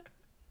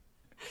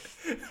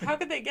 How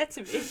could they get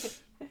to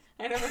me?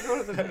 I never go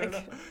to the bank.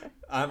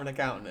 I'm an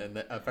accountant,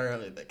 and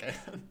apparently they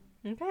can.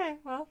 Okay,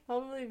 well,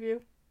 I'll believe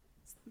you.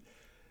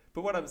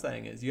 But what I'm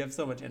saying is, you have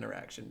so much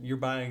interaction. You're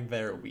buying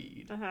their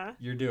weed. Uh-huh.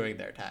 You're doing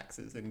their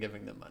taxes and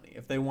giving them money.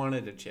 If they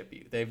wanted to chip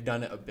you, they've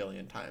done it 1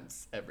 billion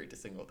times every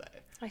single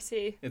day. I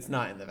see. It's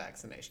not in the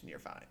vaccination. You're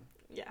fine.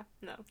 Yeah,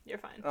 no, you're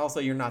fine.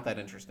 Also, you're not that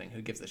interesting.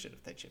 Who gives a shit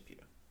if they chip you?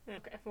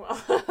 Okay,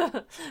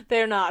 well,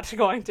 they're not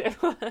going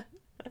to.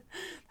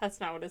 That's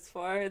not what it's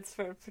for. It's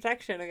for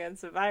protection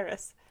against a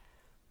virus.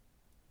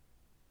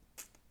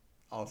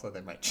 Also,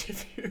 they might chip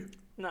you.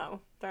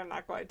 No, they're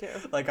not going to.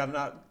 I'm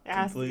not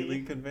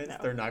completely convinced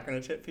they're not going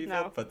to chip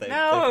people, but they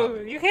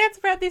you can't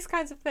spread these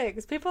kinds of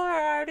things. People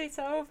are already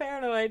so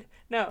paranoid.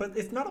 No. But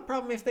it's not a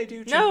problem if they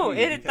do chip you.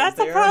 No, that's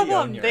a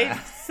problem.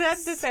 They've said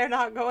that they're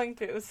not going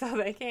to, so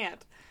they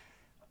can't.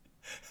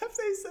 Have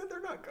they said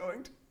they're not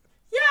going to?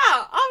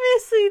 Yeah,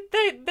 obviously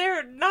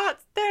they're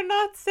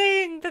not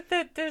saying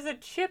that there's a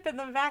chip in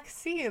the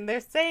vaccine.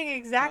 They're saying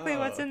exactly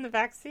what's in the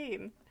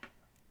vaccine.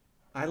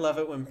 I love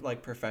it when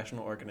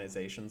professional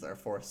organizations are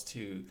forced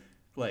to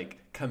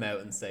come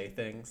out and say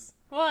things.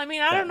 Well, I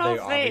mean, I don't know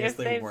if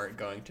they weren't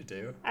going to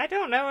do. I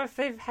don't know if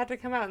they've had to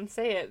come out and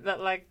say it, but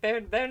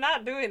they're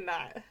not doing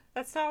that.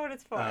 That's not what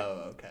it's for.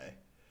 Oh, okay.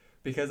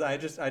 Because I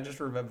just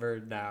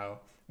remembered now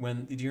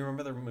do you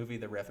remember the movie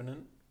The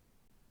Revenant?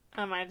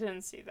 I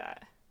didn't see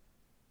that.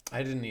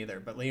 I didn't either,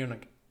 but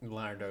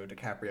Leonardo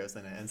DiCaprio's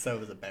in it, and so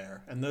is a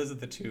bear. And those are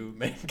the two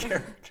main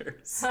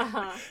characters.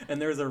 And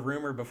there was a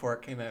rumor before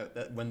it came out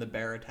that when the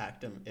bear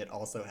attacked him, it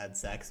also had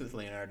sex with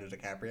Leonardo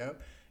DiCaprio.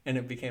 and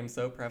it became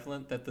so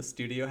prevalent that the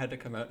studio had to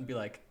come out and be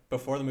like,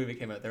 before the movie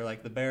came out, they're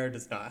like, the bear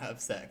does not have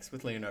sex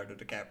with Leonardo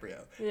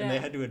DiCaprio. Yeah. And they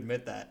had to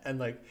admit that. And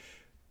like,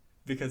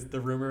 because the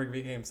rumor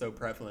became so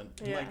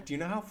prevalent. Yeah. Like, do you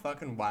know how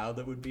fucking wild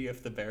it would be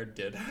if the bear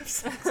did have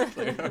sex with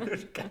Leonardo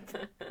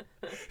DiCaprio?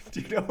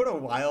 Do you know what a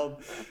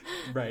wild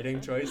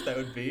writing choice that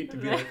would be? To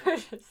be like,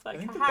 just like, I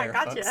think the "Ha, bear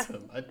gotcha." fucks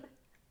him.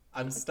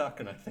 I'm stuck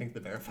and I think the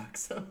bear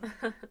fucks him.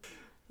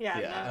 Yeah,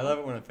 Yeah, no. I love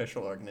it when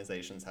official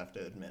organizations have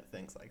to admit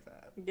things like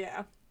that.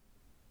 Yeah.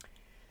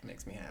 It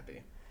makes me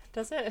happy.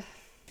 Does it?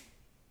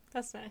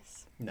 That's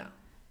nice. No.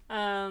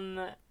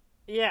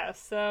 Yeah,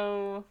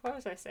 so what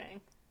was I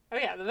saying? Oh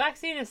yeah, the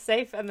vaccine is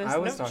safe and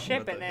there's no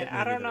chip in it.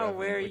 I don't know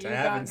where you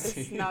got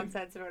this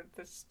nonsense about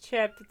this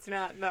chip. It's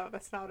not, no,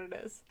 that's not what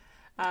it is.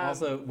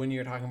 Also, when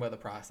you're talking about the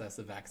process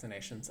of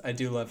vaccinations, I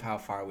do love how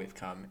far we've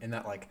come in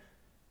that, like,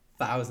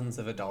 thousands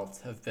of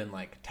adults have been,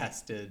 like,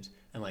 tested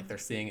and, like, they're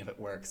seeing if it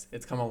works.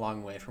 It's come a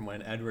long way from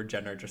when Edward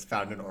Jenner just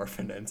found an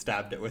orphan and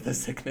stabbed it with a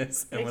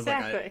sickness and was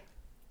like,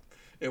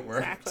 it worked.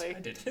 Exactly. I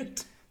did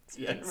it. It's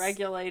been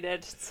regulated.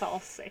 It's all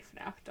safe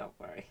now. Don't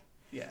worry.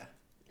 Yeah.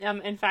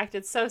 In fact,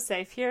 it's so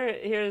safe.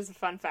 Here's a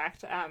fun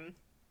fact.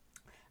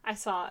 I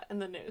saw in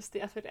the news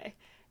the other day.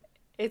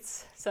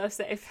 It's so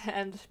safe,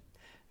 and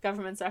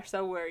governments are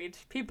so worried.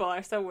 People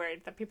are so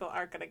worried that people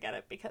aren't going to get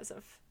it because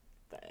of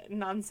the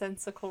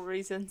nonsensical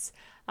reasons.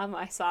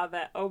 I saw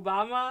that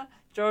Obama,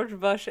 George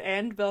Bush,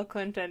 and Bill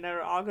Clinton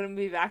are all going to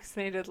be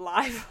vaccinated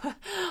live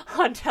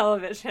on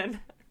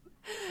television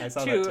I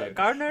saw that too.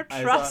 garner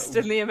trust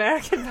in the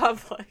American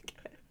public.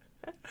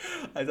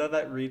 I saw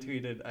that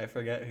retweeted. I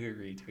forget who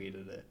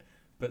retweeted it,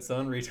 but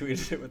someone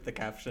retweeted it with the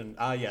caption,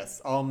 "Ah,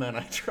 yes, all men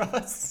I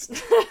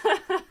trust."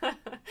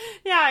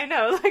 Yeah, I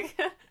know. Like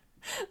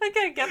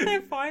I get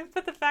their point,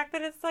 but the fact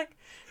that it's like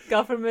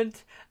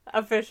government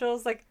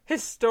officials like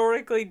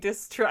historically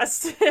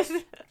distrusted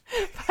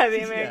by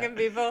the American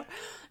people,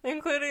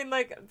 including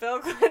like Bill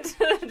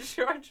Clinton and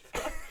George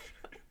Bush.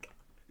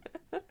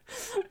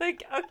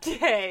 Like,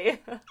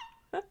 okay.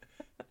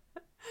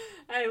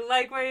 I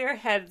like where your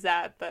head's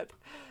at, that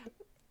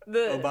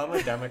the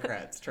Obama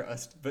Democrats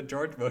trust, but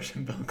George Bush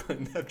and Bill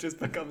Clinton have just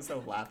become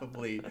so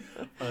laughably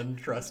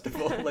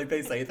untrustable. Like,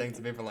 they say things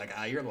and people are like,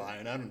 you're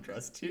lying, I don't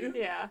trust you.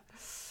 Yeah.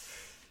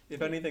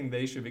 If anything,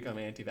 they should become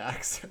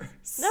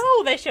anti-vaxxers.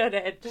 No, they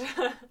shouldn't.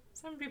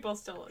 Some people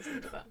still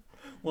listen to them.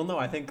 Well, no,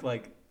 I think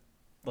like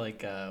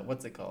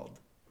what's it called?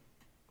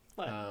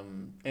 What?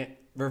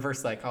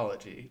 Reverse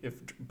psychology.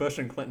 If Bush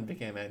and Clinton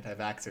became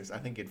anti-vaxxers, I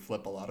think it'd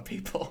flip a lot of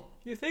people.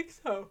 You think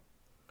so?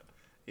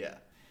 Yeah.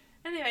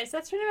 Anyways,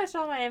 that's pretty much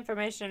all my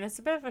information. It's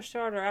a bit of a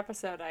shorter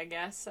episode, I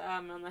guess,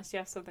 unless you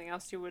have something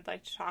else you would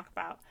like to talk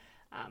about.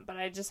 But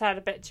I just had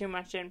a bit too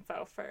much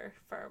info for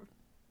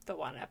the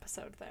one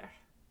episode there.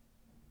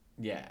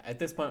 Yeah, at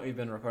this point we've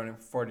been recording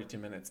for 42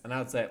 minutes, and I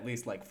would say at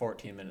least like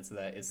 14 minutes of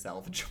that is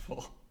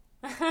salvageable.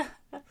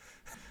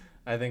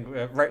 I think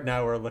right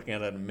now we're looking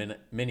at a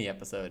mini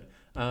episode.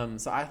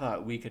 So I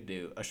thought we could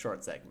do a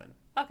short segment.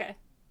 Okay.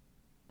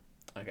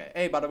 Okay.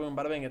 Hey, bada boom,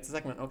 bada bing, it's a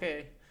segment.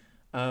 Okay.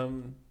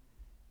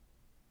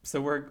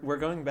 So we're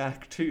going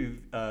back to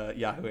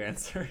Yahoo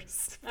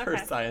Answers for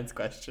science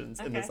questions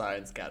in the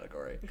science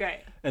category.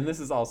 Great. And this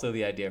is also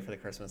the idea for the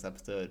Christmas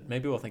episode.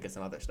 Maybe we'll think of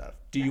some other stuff.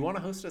 Do you want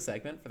to host a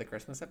segment for the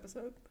Christmas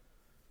episode?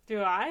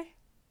 Do I?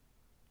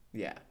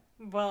 Yeah.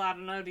 Well, I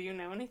don't know. Do you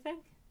know anything?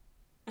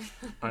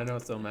 I know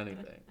so many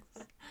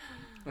things.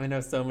 I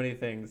know so many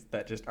things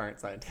that just aren't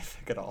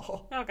scientific at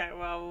all. Okay,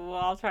 well,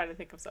 I'll try to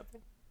think of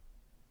something.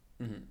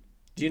 Mm-hmm.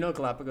 Do you know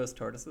Galapagos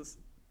tortoises?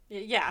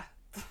 Yeah.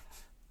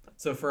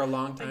 So for a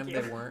long time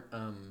they weren't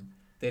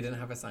they didn't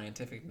have a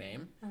scientific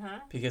name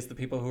because the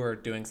people who were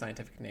doing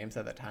scientific names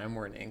at that time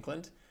were in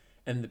England,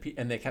 and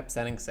they kept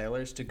sending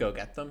sailors to go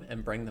get them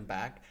and bring them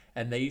back,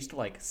 and they used to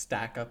like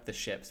stack up the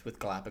ships with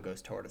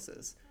Galapagos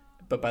tortoises.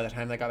 But by the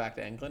time they got back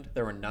to England,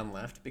 there were none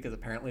left because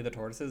apparently the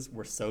tortoises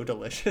were so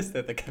delicious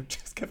that they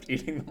just kept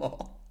eating them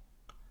all.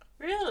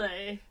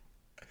 Really?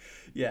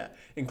 Yeah,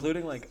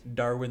 including like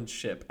Darwin's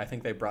ship. I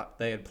think they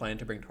had planned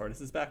to bring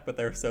tortoises back, but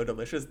they were so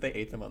delicious they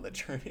ate them on the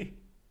journey.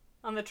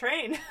 On the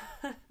train?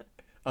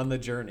 On the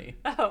journey.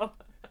 Oh.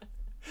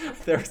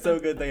 They're so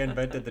good they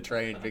invented the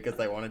train because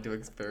they wanted to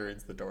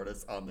experience the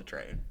tortoise on the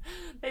train.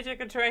 They took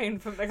a train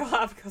from the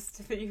Galapagos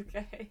to the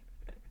UK.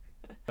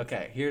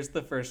 Okay, here's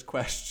the first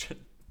question.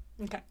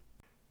 Okay.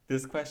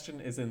 This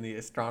question is in the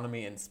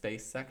astronomy and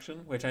space section,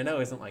 which I know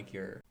isn't like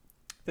your...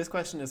 This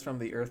question is from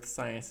the Earth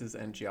Sciences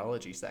and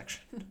Geology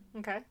section.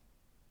 Okay.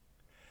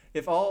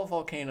 If all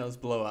volcanoes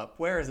blow up,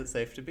 where is it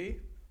safe to be?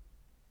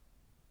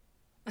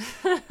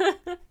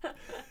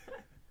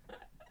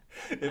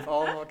 If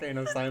all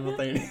volcanoes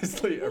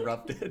simultaneously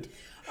erupted.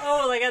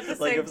 Oh, like at the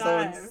same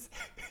time.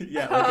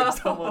 If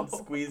someone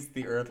squeezed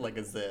the Earth like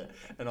a zit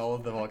and all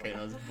of the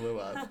volcanoes blew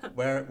up,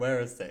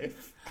 where is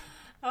safe?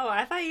 Oh,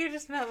 I thought you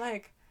just meant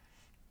like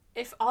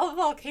if all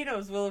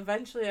volcanoes will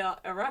eventually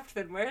erupt,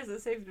 then where is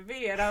it safe to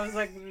be? And I was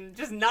like,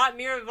 just not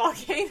near a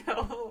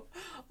volcano.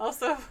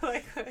 Also,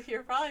 like,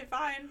 you're probably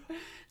fine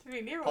to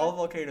be near one. All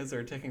volcanoes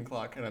are a ticking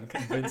clock, and I'm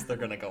convinced they're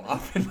going to go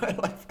off in my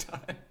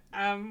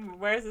lifetime.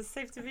 Where is it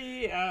safe to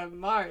be?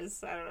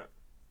 Mars. I don't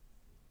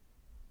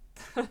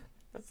know.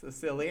 That's a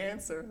silly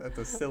answer. That's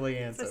a silly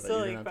answer that you're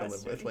going to have to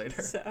live with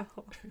later. So.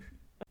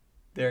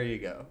 There you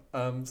go.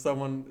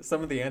 Some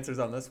of the answers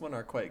on this one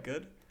are quite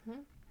good.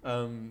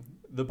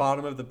 The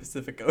bottom of the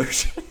Pacific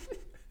Ocean.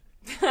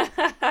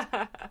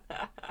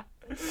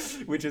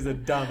 Which is a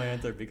dumb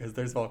answer because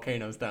there's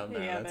volcanoes down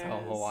there. Yeah, that's how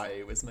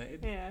Hawaii was made.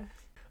 Yeah.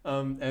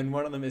 And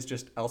one of them is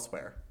just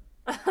elsewhere.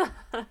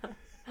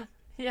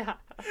 Yeah.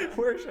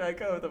 Where should I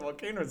go? The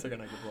volcanoes are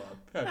going to blow up.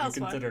 Have elsewhere.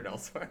 You considered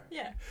elsewhere?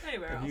 Yeah,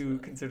 anywhere else. Have you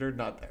considered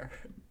not there?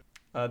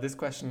 This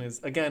question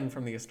is, again,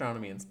 from the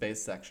astronomy and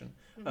space section.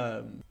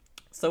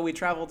 So we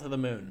travel to the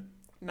moon.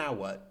 Now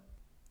what?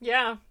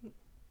 Yeah.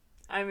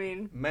 I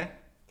mean... Meh.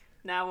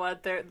 Now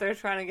what? They're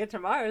trying to get to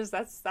Mars.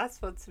 That's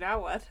what's now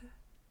what.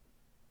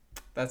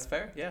 That's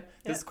fair, yeah.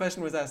 This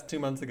question was asked 2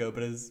 months ago,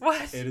 but it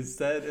is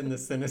said in the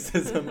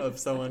cynicism of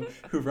someone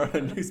who wrote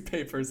on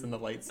newspapers in the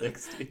late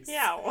 60s.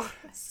 Yeah.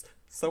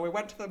 So we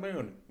went to the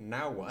moon.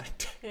 Now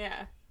what?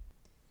 Yeah.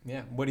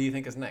 Yeah. What do you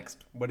think is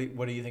next? What do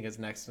you think is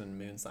next in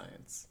moon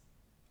science?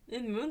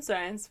 In moon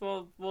science,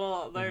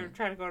 well, they're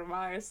trying to go to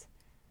Mars.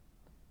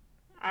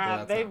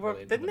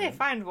 Didn't they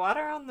find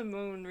water on the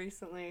moon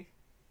recently?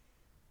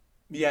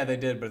 Yeah, they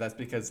did, but that's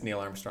because Neil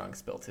Armstrong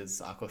spilt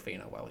his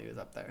Aquafina while he was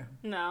up there.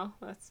 No,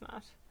 that's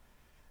not.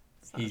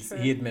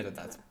 He admitted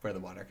that's where the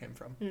water came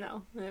from.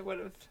 No, it would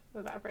have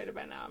evaporated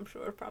by now, I'm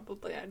sure,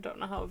 probably. I don't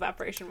know how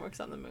evaporation works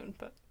on the moon,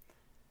 but...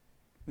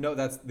 No,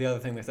 that's the other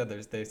thing they said.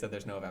 They said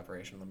there's no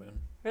evaporation on the moon.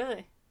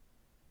 Really?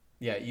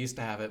 Yeah, it used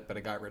to have it, but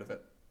it got rid of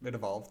it. It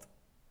evolved.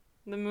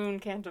 The moon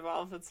can't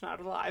evolve. It's not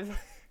alive.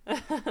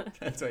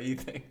 That's what you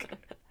think.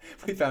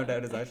 We found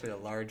out it's actually a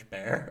large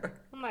bear.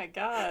 Oh my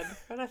god.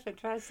 What if it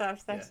tries to have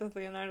sex with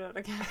Leonardo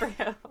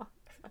DiCaprio?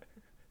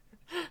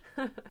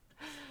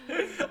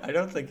 I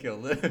don't think he'll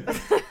live.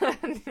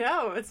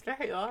 No, it's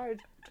very large.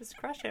 Just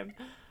crush him.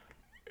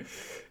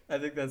 I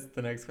think that's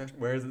the next question.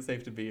 Where is it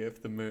safe to be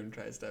if the moon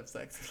tries to have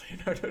sex with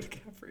Leonardo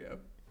DiCaprio?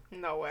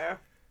 Nowhere.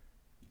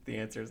 The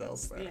answer is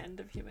elsewhere. The end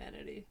of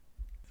humanity.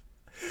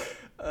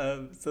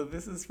 So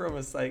this is from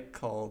a site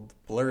called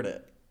Blurt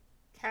It.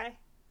 Okay.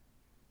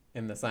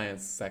 In the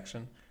science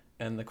section.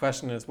 And the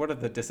question is, what are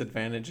the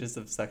disadvantages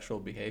of sexual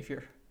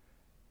behavior?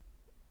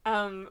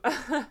 I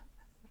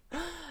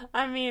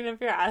mean, if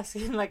you're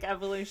asking, like,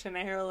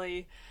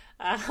 evolutionarily,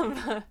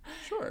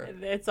 sure.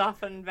 It's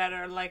often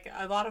better. Like,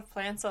 a lot of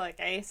plants are, like,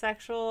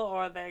 asexual,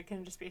 or they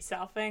can just be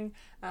selfing.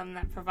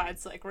 That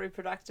provides, like,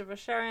 reproductive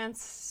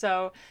assurance.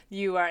 So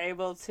you are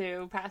able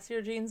to pass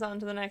your genes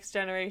on to the next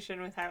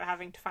generation without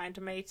having to find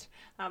a mate,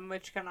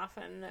 which can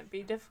often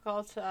be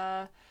difficult,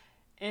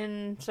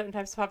 in certain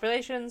types of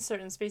populations,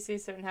 certain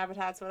species, certain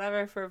habitats,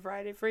 whatever, for a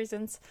variety of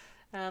reasons.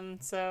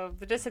 So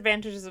the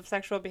disadvantages of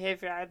sexual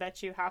behavior are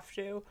that you have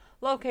to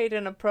locate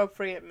an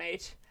appropriate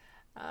mate,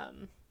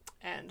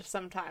 and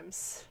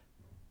sometimes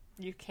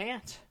you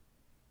can't.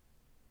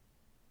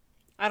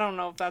 I don't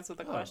know if that's what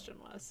the question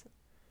was.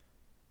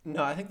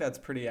 No, I think that's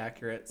pretty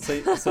accurate.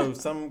 So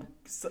some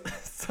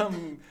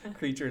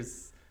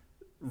creatures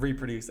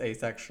reproduce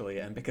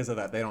asexually, and because of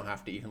that, they don't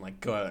have to even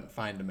like go out and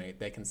find a mate.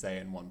 They can stay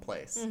in one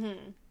place.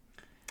 Mm-hmm.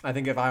 I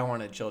think if I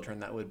wanted children,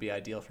 that would be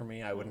ideal for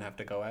me. I wouldn't have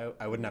to go out.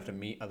 I wouldn't have to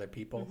meet other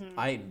people. Mm-hmm.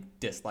 I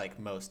dislike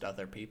most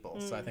other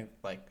people, so I think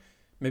like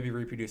maybe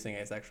reproducing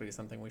asexually is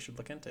something we should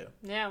look into.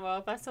 Yeah,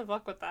 well, best of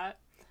luck with that.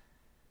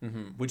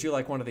 Mm-hmm. Would you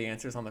like one of the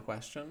answers on the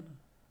question?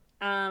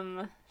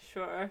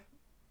 Sure.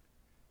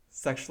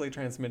 Sexually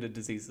transmitted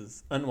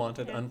diseases,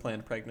 unwanted,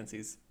 unplanned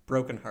pregnancies,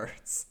 broken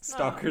hearts,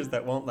 stalkers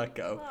that won't let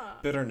go,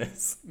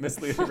 bitterness,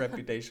 misleading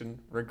reputation,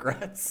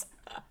 regrets,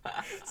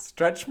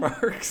 stretch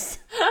marks,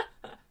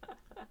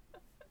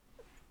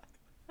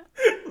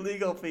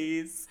 legal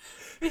fees,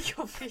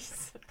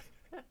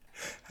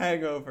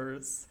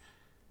 hangovers,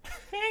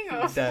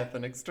 death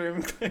in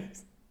extreme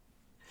cases.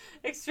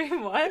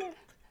 Extreme what?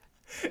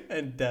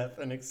 And death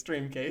in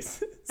extreme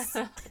cases.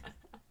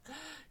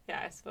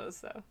 Yeah, I suppose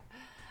so.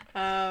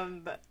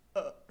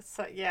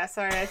 So yeah,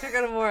 sorry, I took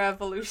it a more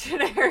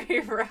evolutionary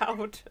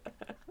route.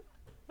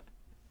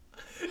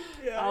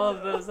 Yeah, all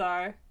of those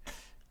are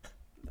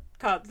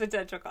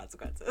potential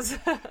consequences.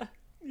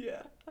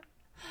 Yeah.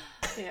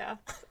 Yeah.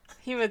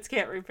 Humans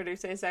can't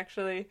reproduce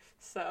asexually,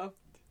 so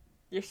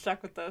you're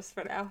stuck with those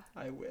for now.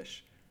 I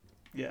wish.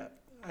 Yeah.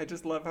 I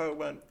just love how it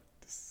went.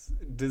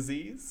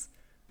 Disease.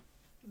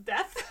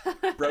 Death.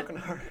 Broken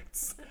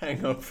hearts.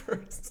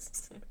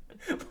 Hangovers.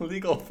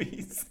 Legal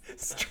fees.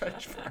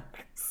 Stretch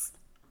marks.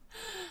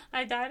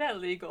 I died at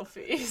legal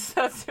fees.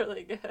 That's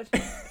really good.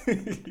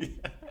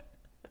 Yeah.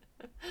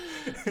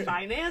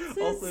 Finances.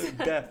 Also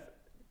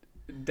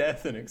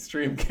death in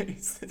extreme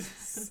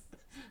cases.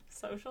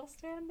 Social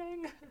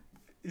standing.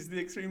 Is the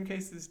extreme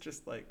cases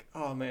just like,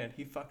 oh man,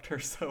 he fucked her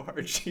so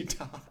hard she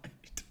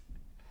died?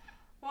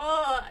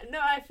 Well, no,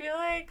 I feel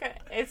like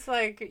it's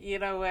like, you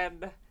know,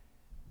 when,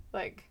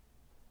 like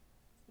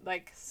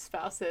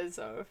spouses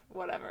or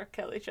whatever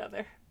kill each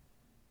other.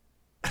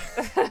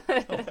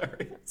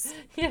 Hilarious.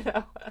 You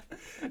know.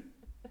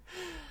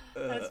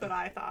 That's what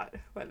I thought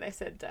when they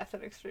said death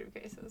in extreme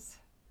cases.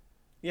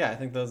 Yeah, I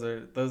think those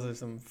are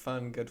some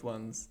fun, good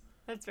ones.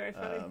 That's very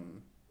funny.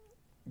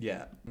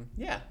 Yeah.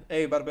 Yeah.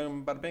 Hey, bada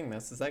boom, bada bing.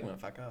 That's the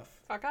segment. Fuck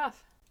off. Fuck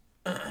off.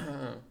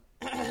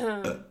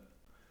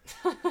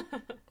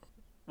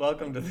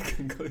 Welcome to the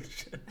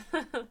conclusion.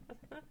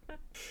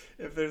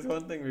 If there's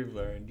one thing we've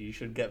learned, you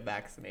should get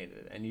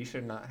vaccinated, and you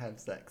should not have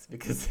sex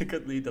because it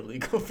could lead to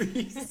legal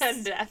fees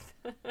and death.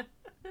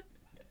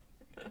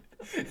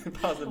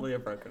 Possibly a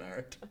broken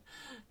heart.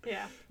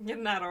 Yeah,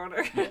 in that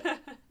order. Yeah.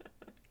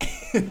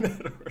 In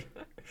that order.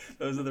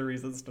 Those are the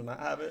reasons to not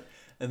have it,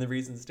 and the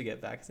reasons to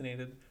get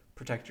vaccinated: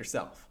 protect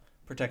yourself,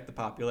 protect the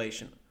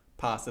population,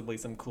 possibly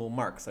some cool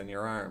marks on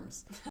your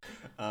arms.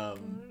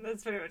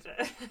 That's pretty much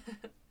it.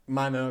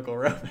 My Chemical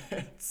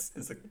Romance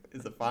is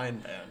a fine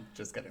band,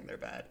 just getting there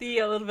bad. Be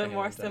a little bit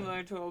more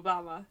similar to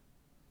Obama.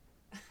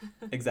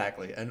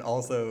 Exactly, and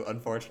also,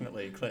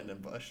 unfortunately, Clinton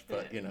and Bush.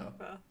 But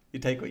well, you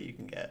take what you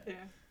can get. Yeah.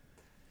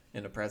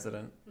 In a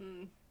president.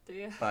 Do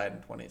you?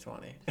 Biden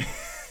 2020.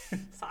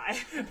 Sigh.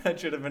 That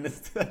should have been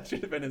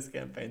his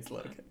campaign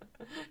slogan.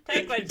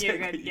 Take what you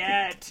can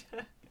get.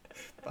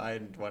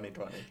 Biden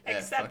 2020.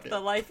 Accept the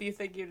life you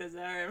think you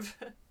deserve.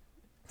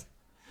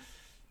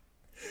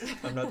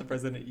 I'm not the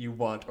president you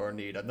want or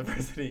need. I'm the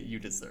president you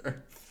deserve.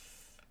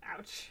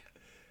 Ouch.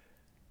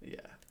 Yeah.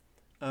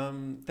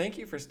 Thank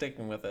you for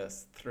sticking with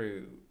us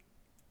through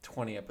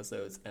 20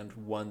 episodes and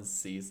 1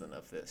 season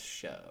of this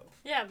show.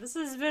 Yeah, this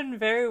has been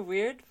very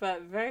weird,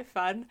 but very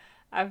fun.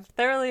 I've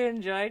thoroughly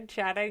enjoyed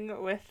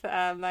chatting with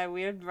my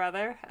weird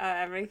brother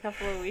every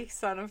couple of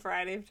weeks on a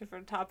variety of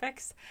different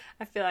topics.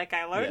 I feel like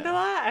I learned a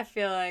lot. I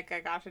feel like I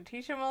got to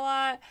teach him a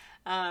lot.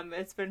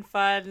 It's been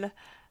fun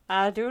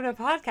doing a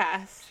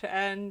podcast,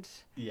 and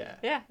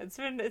yeah, it's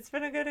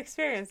been a good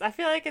experience. I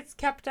feel like it's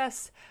kept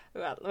us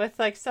with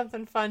like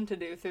something fun to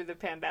do through the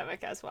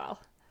pandemic as well.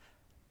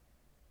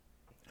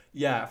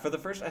 Yeah, for the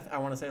first, I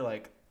want to say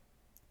like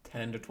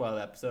 10 to 12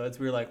 episodes,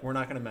 we were like, we're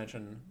not going to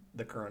mention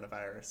the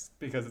coronavirus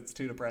because it's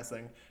too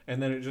depressing.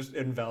 And then it just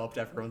enveloped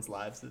everyone's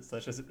lives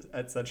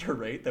at such a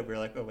rate that we were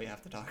like, oh, we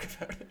have to talk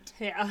about it.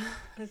 Yeah,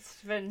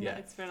 it's been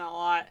a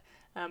lot.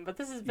 But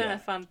this has been a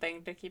fun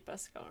thing to keep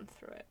us going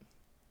through it.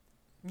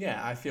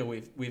 Yeah, I feel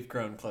we've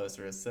grown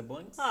closer as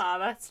siblings. Oh,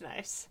 that's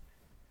nice.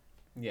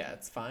 Yeah,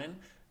 it's fine.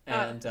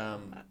 And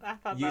I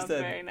thought that was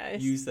very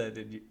nice. You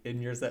said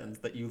in your sentence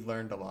that you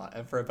learned a lot,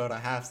 and for about a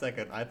half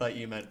second, I thought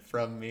you meant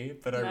from me,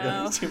 but I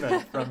realized you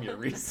meant from your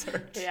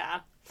research. Yeah,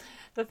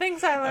 the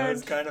things I learned. I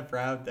was kind of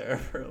proud there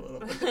for a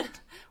little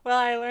bit. Well,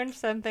 I learned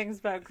some things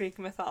about Greek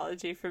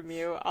mythology from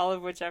you, all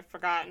of which I've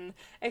forgotten,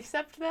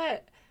 except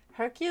that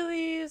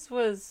Hercules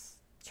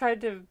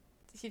tried to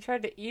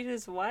eat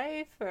his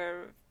wife,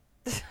 or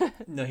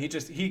no, he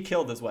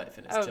killed his wife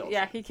and his children.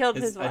 Yeah, he killed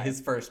his wife. His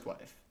first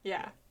wife.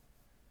 Yeah.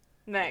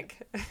 Meg.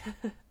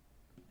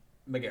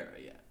 Megara,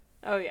 yeah.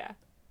 Oh, yeah.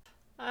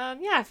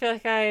 Yeah, I feel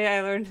like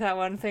I learned that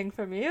one thing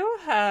from you,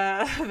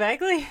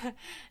 vaguely,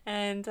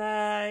 and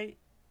I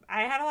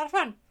had a lot of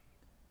fun.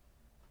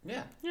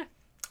 Yeah. Yeah.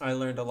 I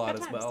learned a lot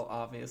as well,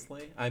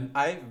 obviously.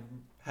 I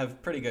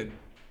have pretty good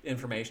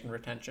information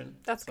retention.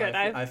 That's good.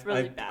 I've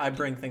really bad. I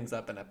bring things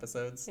up in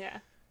episodes. Yeah.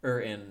 Or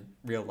in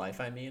real life,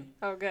 I mean.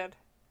 Oh, good.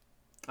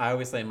 I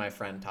always say my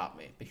friend taught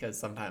me, because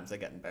sometimes I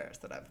get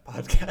embarrassed that I have a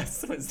podcast,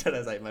 so instead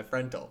I say my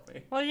friend told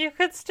me. Well, you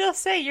could still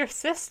say your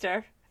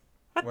sister.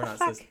 We're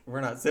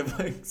not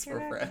siblings,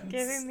 we're friends.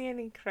 Giving me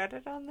any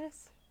credit on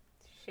this?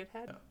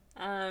 Shithead.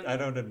 No. I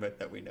don't admit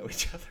that we know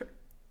each other.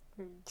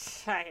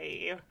 I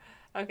hate you.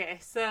 Okay,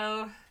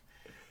 so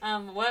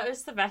what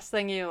was the best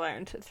thing you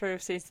learned through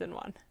season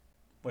 1?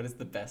 What is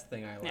the best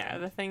thing I learned? Yeah,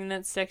 the thing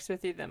that sticks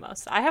with you the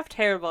most. I have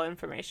terrible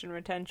information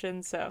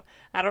retention, so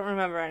I don't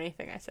remember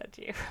anything I said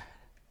to you.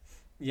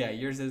 Yeah,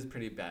 yours is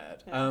pretty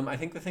bad. Yeah. I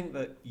think the thing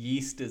that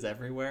yeast is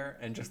everywhere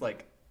and just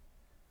like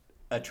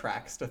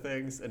attracts to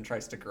things and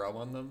tries to grow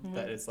on them,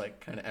 that it's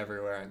like kind of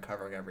everywhere and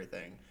covering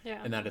everything,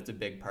 and that it's a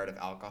big part of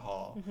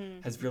alcohol,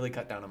 has really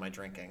cut down on my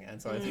drinking, and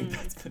so I think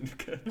that's been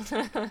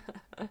good.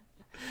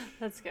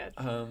 That's good.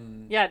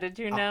 Yeah, did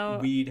you know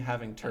weed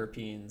having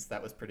terpenes?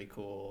 That was pretty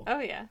cool. Oh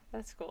yeah,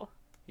 that's cool.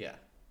 Yeah.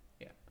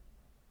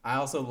 I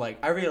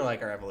really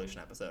like our evolution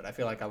episode. I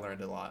feel like I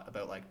learned a lot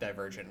about like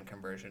divergent,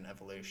 conversion,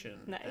 evolution,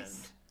 and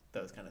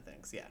those kind of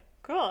things. Yeah.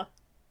 Cool.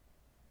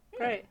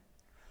 Great.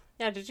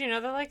 Yeah, did you know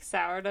that like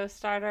sourdough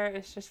starter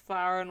is just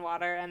flour and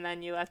water, and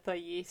then you let the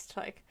yeast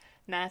like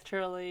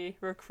naturally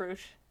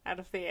recruit out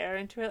of the air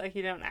into it? Like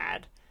you don't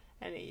add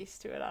any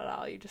yeast to it at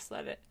all. You just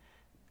let it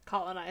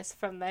colonize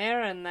from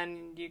there, and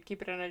then you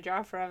keep it in a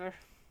jar forever.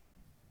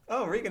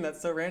 Oh, Regan,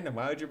 that's so random.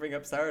 Why would you bring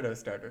up sourdough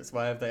starters?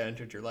 Why have they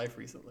entered your life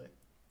recently?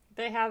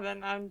 They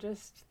haven't.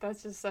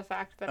 That's just a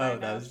fact that I know. Oh,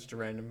 that was just a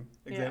random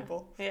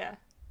example? Yeah.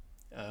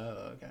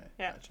 Oh, okay.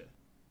 Yeah. Gotcha.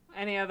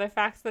 Any other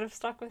facts that have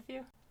stuck with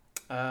you?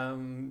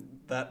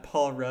 That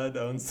Paul Rudd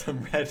owns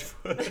some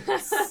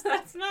redwoods.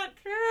 That's not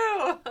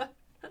true.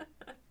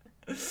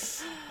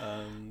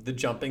 The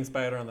jumping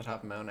spider on the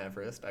top of Mount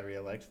Everest. I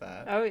really liked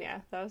that. Oh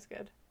yeah, that was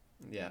good.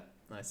 Yeah,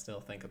 I still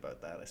think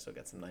about that. I still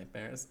get some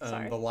nightmares.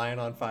 Sorry. The lion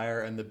on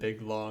fire and the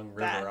big long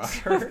river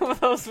otter.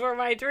 Those were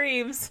my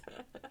dreams.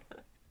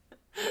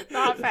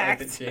 Not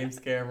facts. That James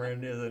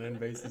Cameron is an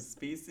invasive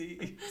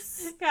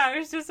species. Yeah, I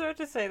was just about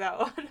to say that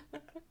one.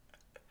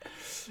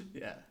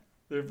 Yeah,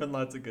 there have been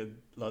lots of good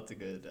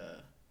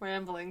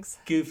ramblings,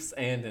 goofs,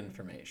 and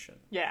information.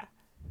 Yeah,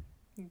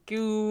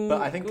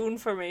 but I think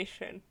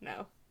goonformation.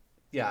 No.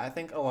 Yeah, I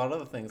think a lot of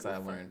the things I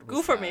learned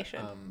was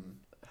gooformation.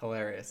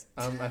 Hilarious.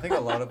 I think a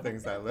lot of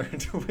things I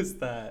learned was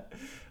that,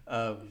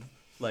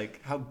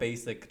 like how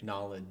basic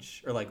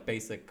knowledge or like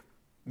basic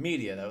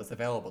media that was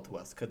available to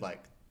us could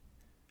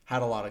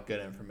had a lot of good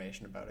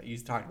information about it. You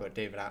talked about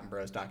David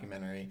Attenborough's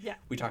documentary. Yeah.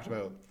 We talked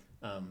about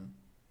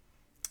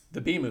the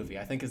Bee Movie.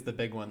 I think is the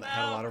big one that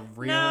had a lot of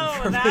real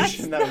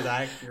information that was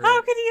accurate.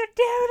 How can you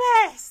do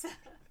this?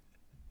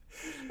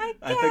 I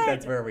think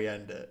that's where we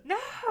end it. No.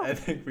 I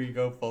think we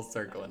go full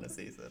circle in a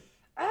season.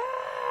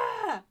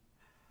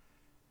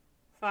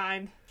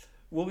 Fine.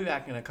 We'll be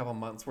back in a couple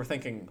months. We're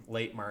thinking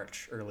late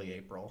March, early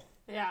April.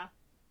 Yeah.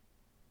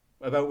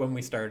 About when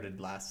we started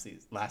last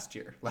year. Last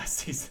year.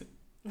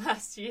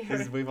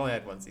 Because we've only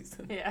had one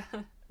season. Yeah.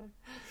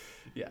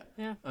 Yeah.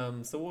 Yeah.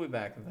 So we'll be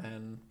back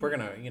then. We're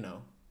gonna,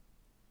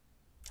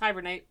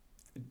 hibernate.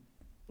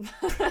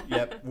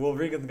 Yep. Well,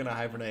 Regan's gonna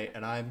hibernate,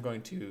 and I'm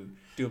going to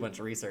do a bunch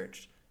of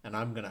research, and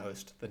I'm gonna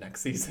host the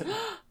next season.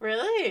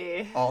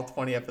 Really? All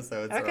 20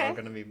 episodes are Okay. all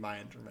gonna be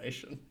my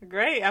information.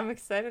 Great. I'm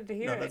excited to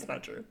hear it. No, that's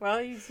not true.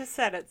 Well, you just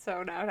said it,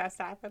 so now it has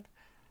to happen.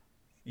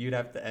 You'd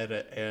have to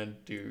edit and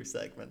do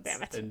segments.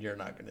 Damn it. And you're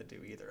not gonna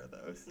do either of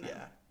those. No.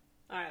 Yeah.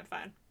 All right,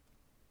 fine.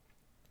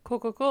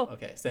 Cool.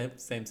 Okay,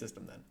 same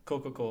system then.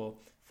 Cool.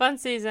 Fun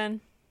season.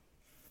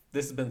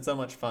 This has been so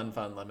much fun,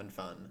 lemon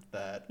fun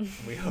that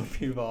we hope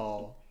you've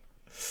all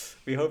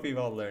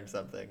learned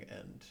something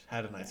and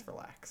had a nice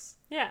relax.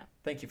 Yeah.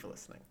 Thank you for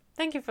listening.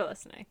 Thank you for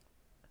listening.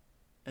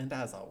 And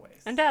as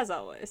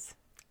always.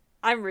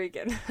 I'm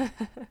Regan.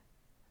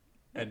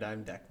 And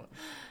I'm Declan.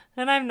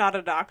 And I'm not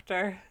a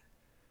doctor.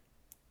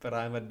 But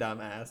I'm a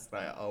dumbass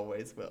and I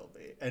always will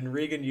be. And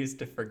Regan used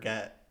to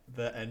forget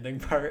the ending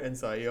part, and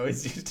so I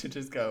always used to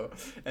just go,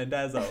 and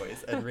as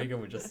always, and Regan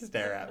would just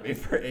stare at me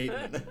for 8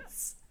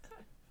 minutes.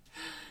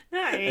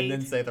 Not 8. And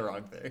then say the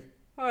wrong thing.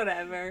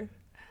 Whatever.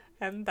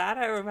 I'm bad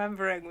at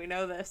remembering. We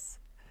know this.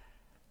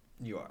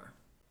 You are.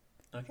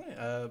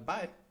 Okay,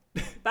 bye.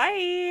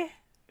 Bye.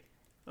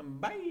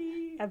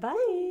 Bye.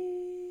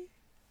 Bye.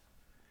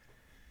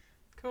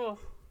 Cool.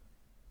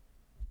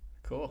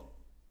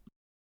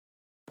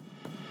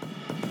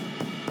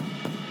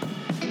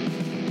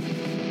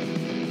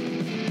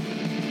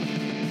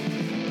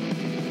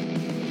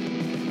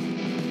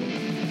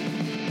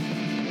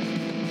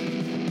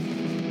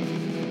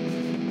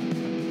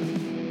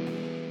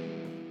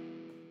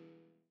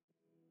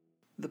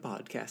 The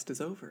podcast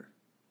is over.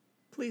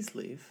 Please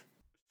leave.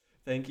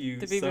 Thank you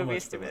The B so movie much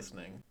is for stupid.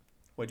 listening.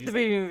 What'd you The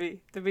say?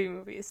 B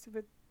movie is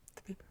stupid.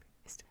 The B movie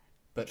is stupid.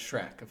 But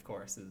Shrek, of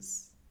course,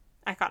 is...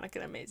 Iconic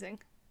and amazing.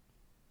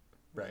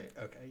 Right,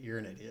 okay, you're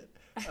an idiot.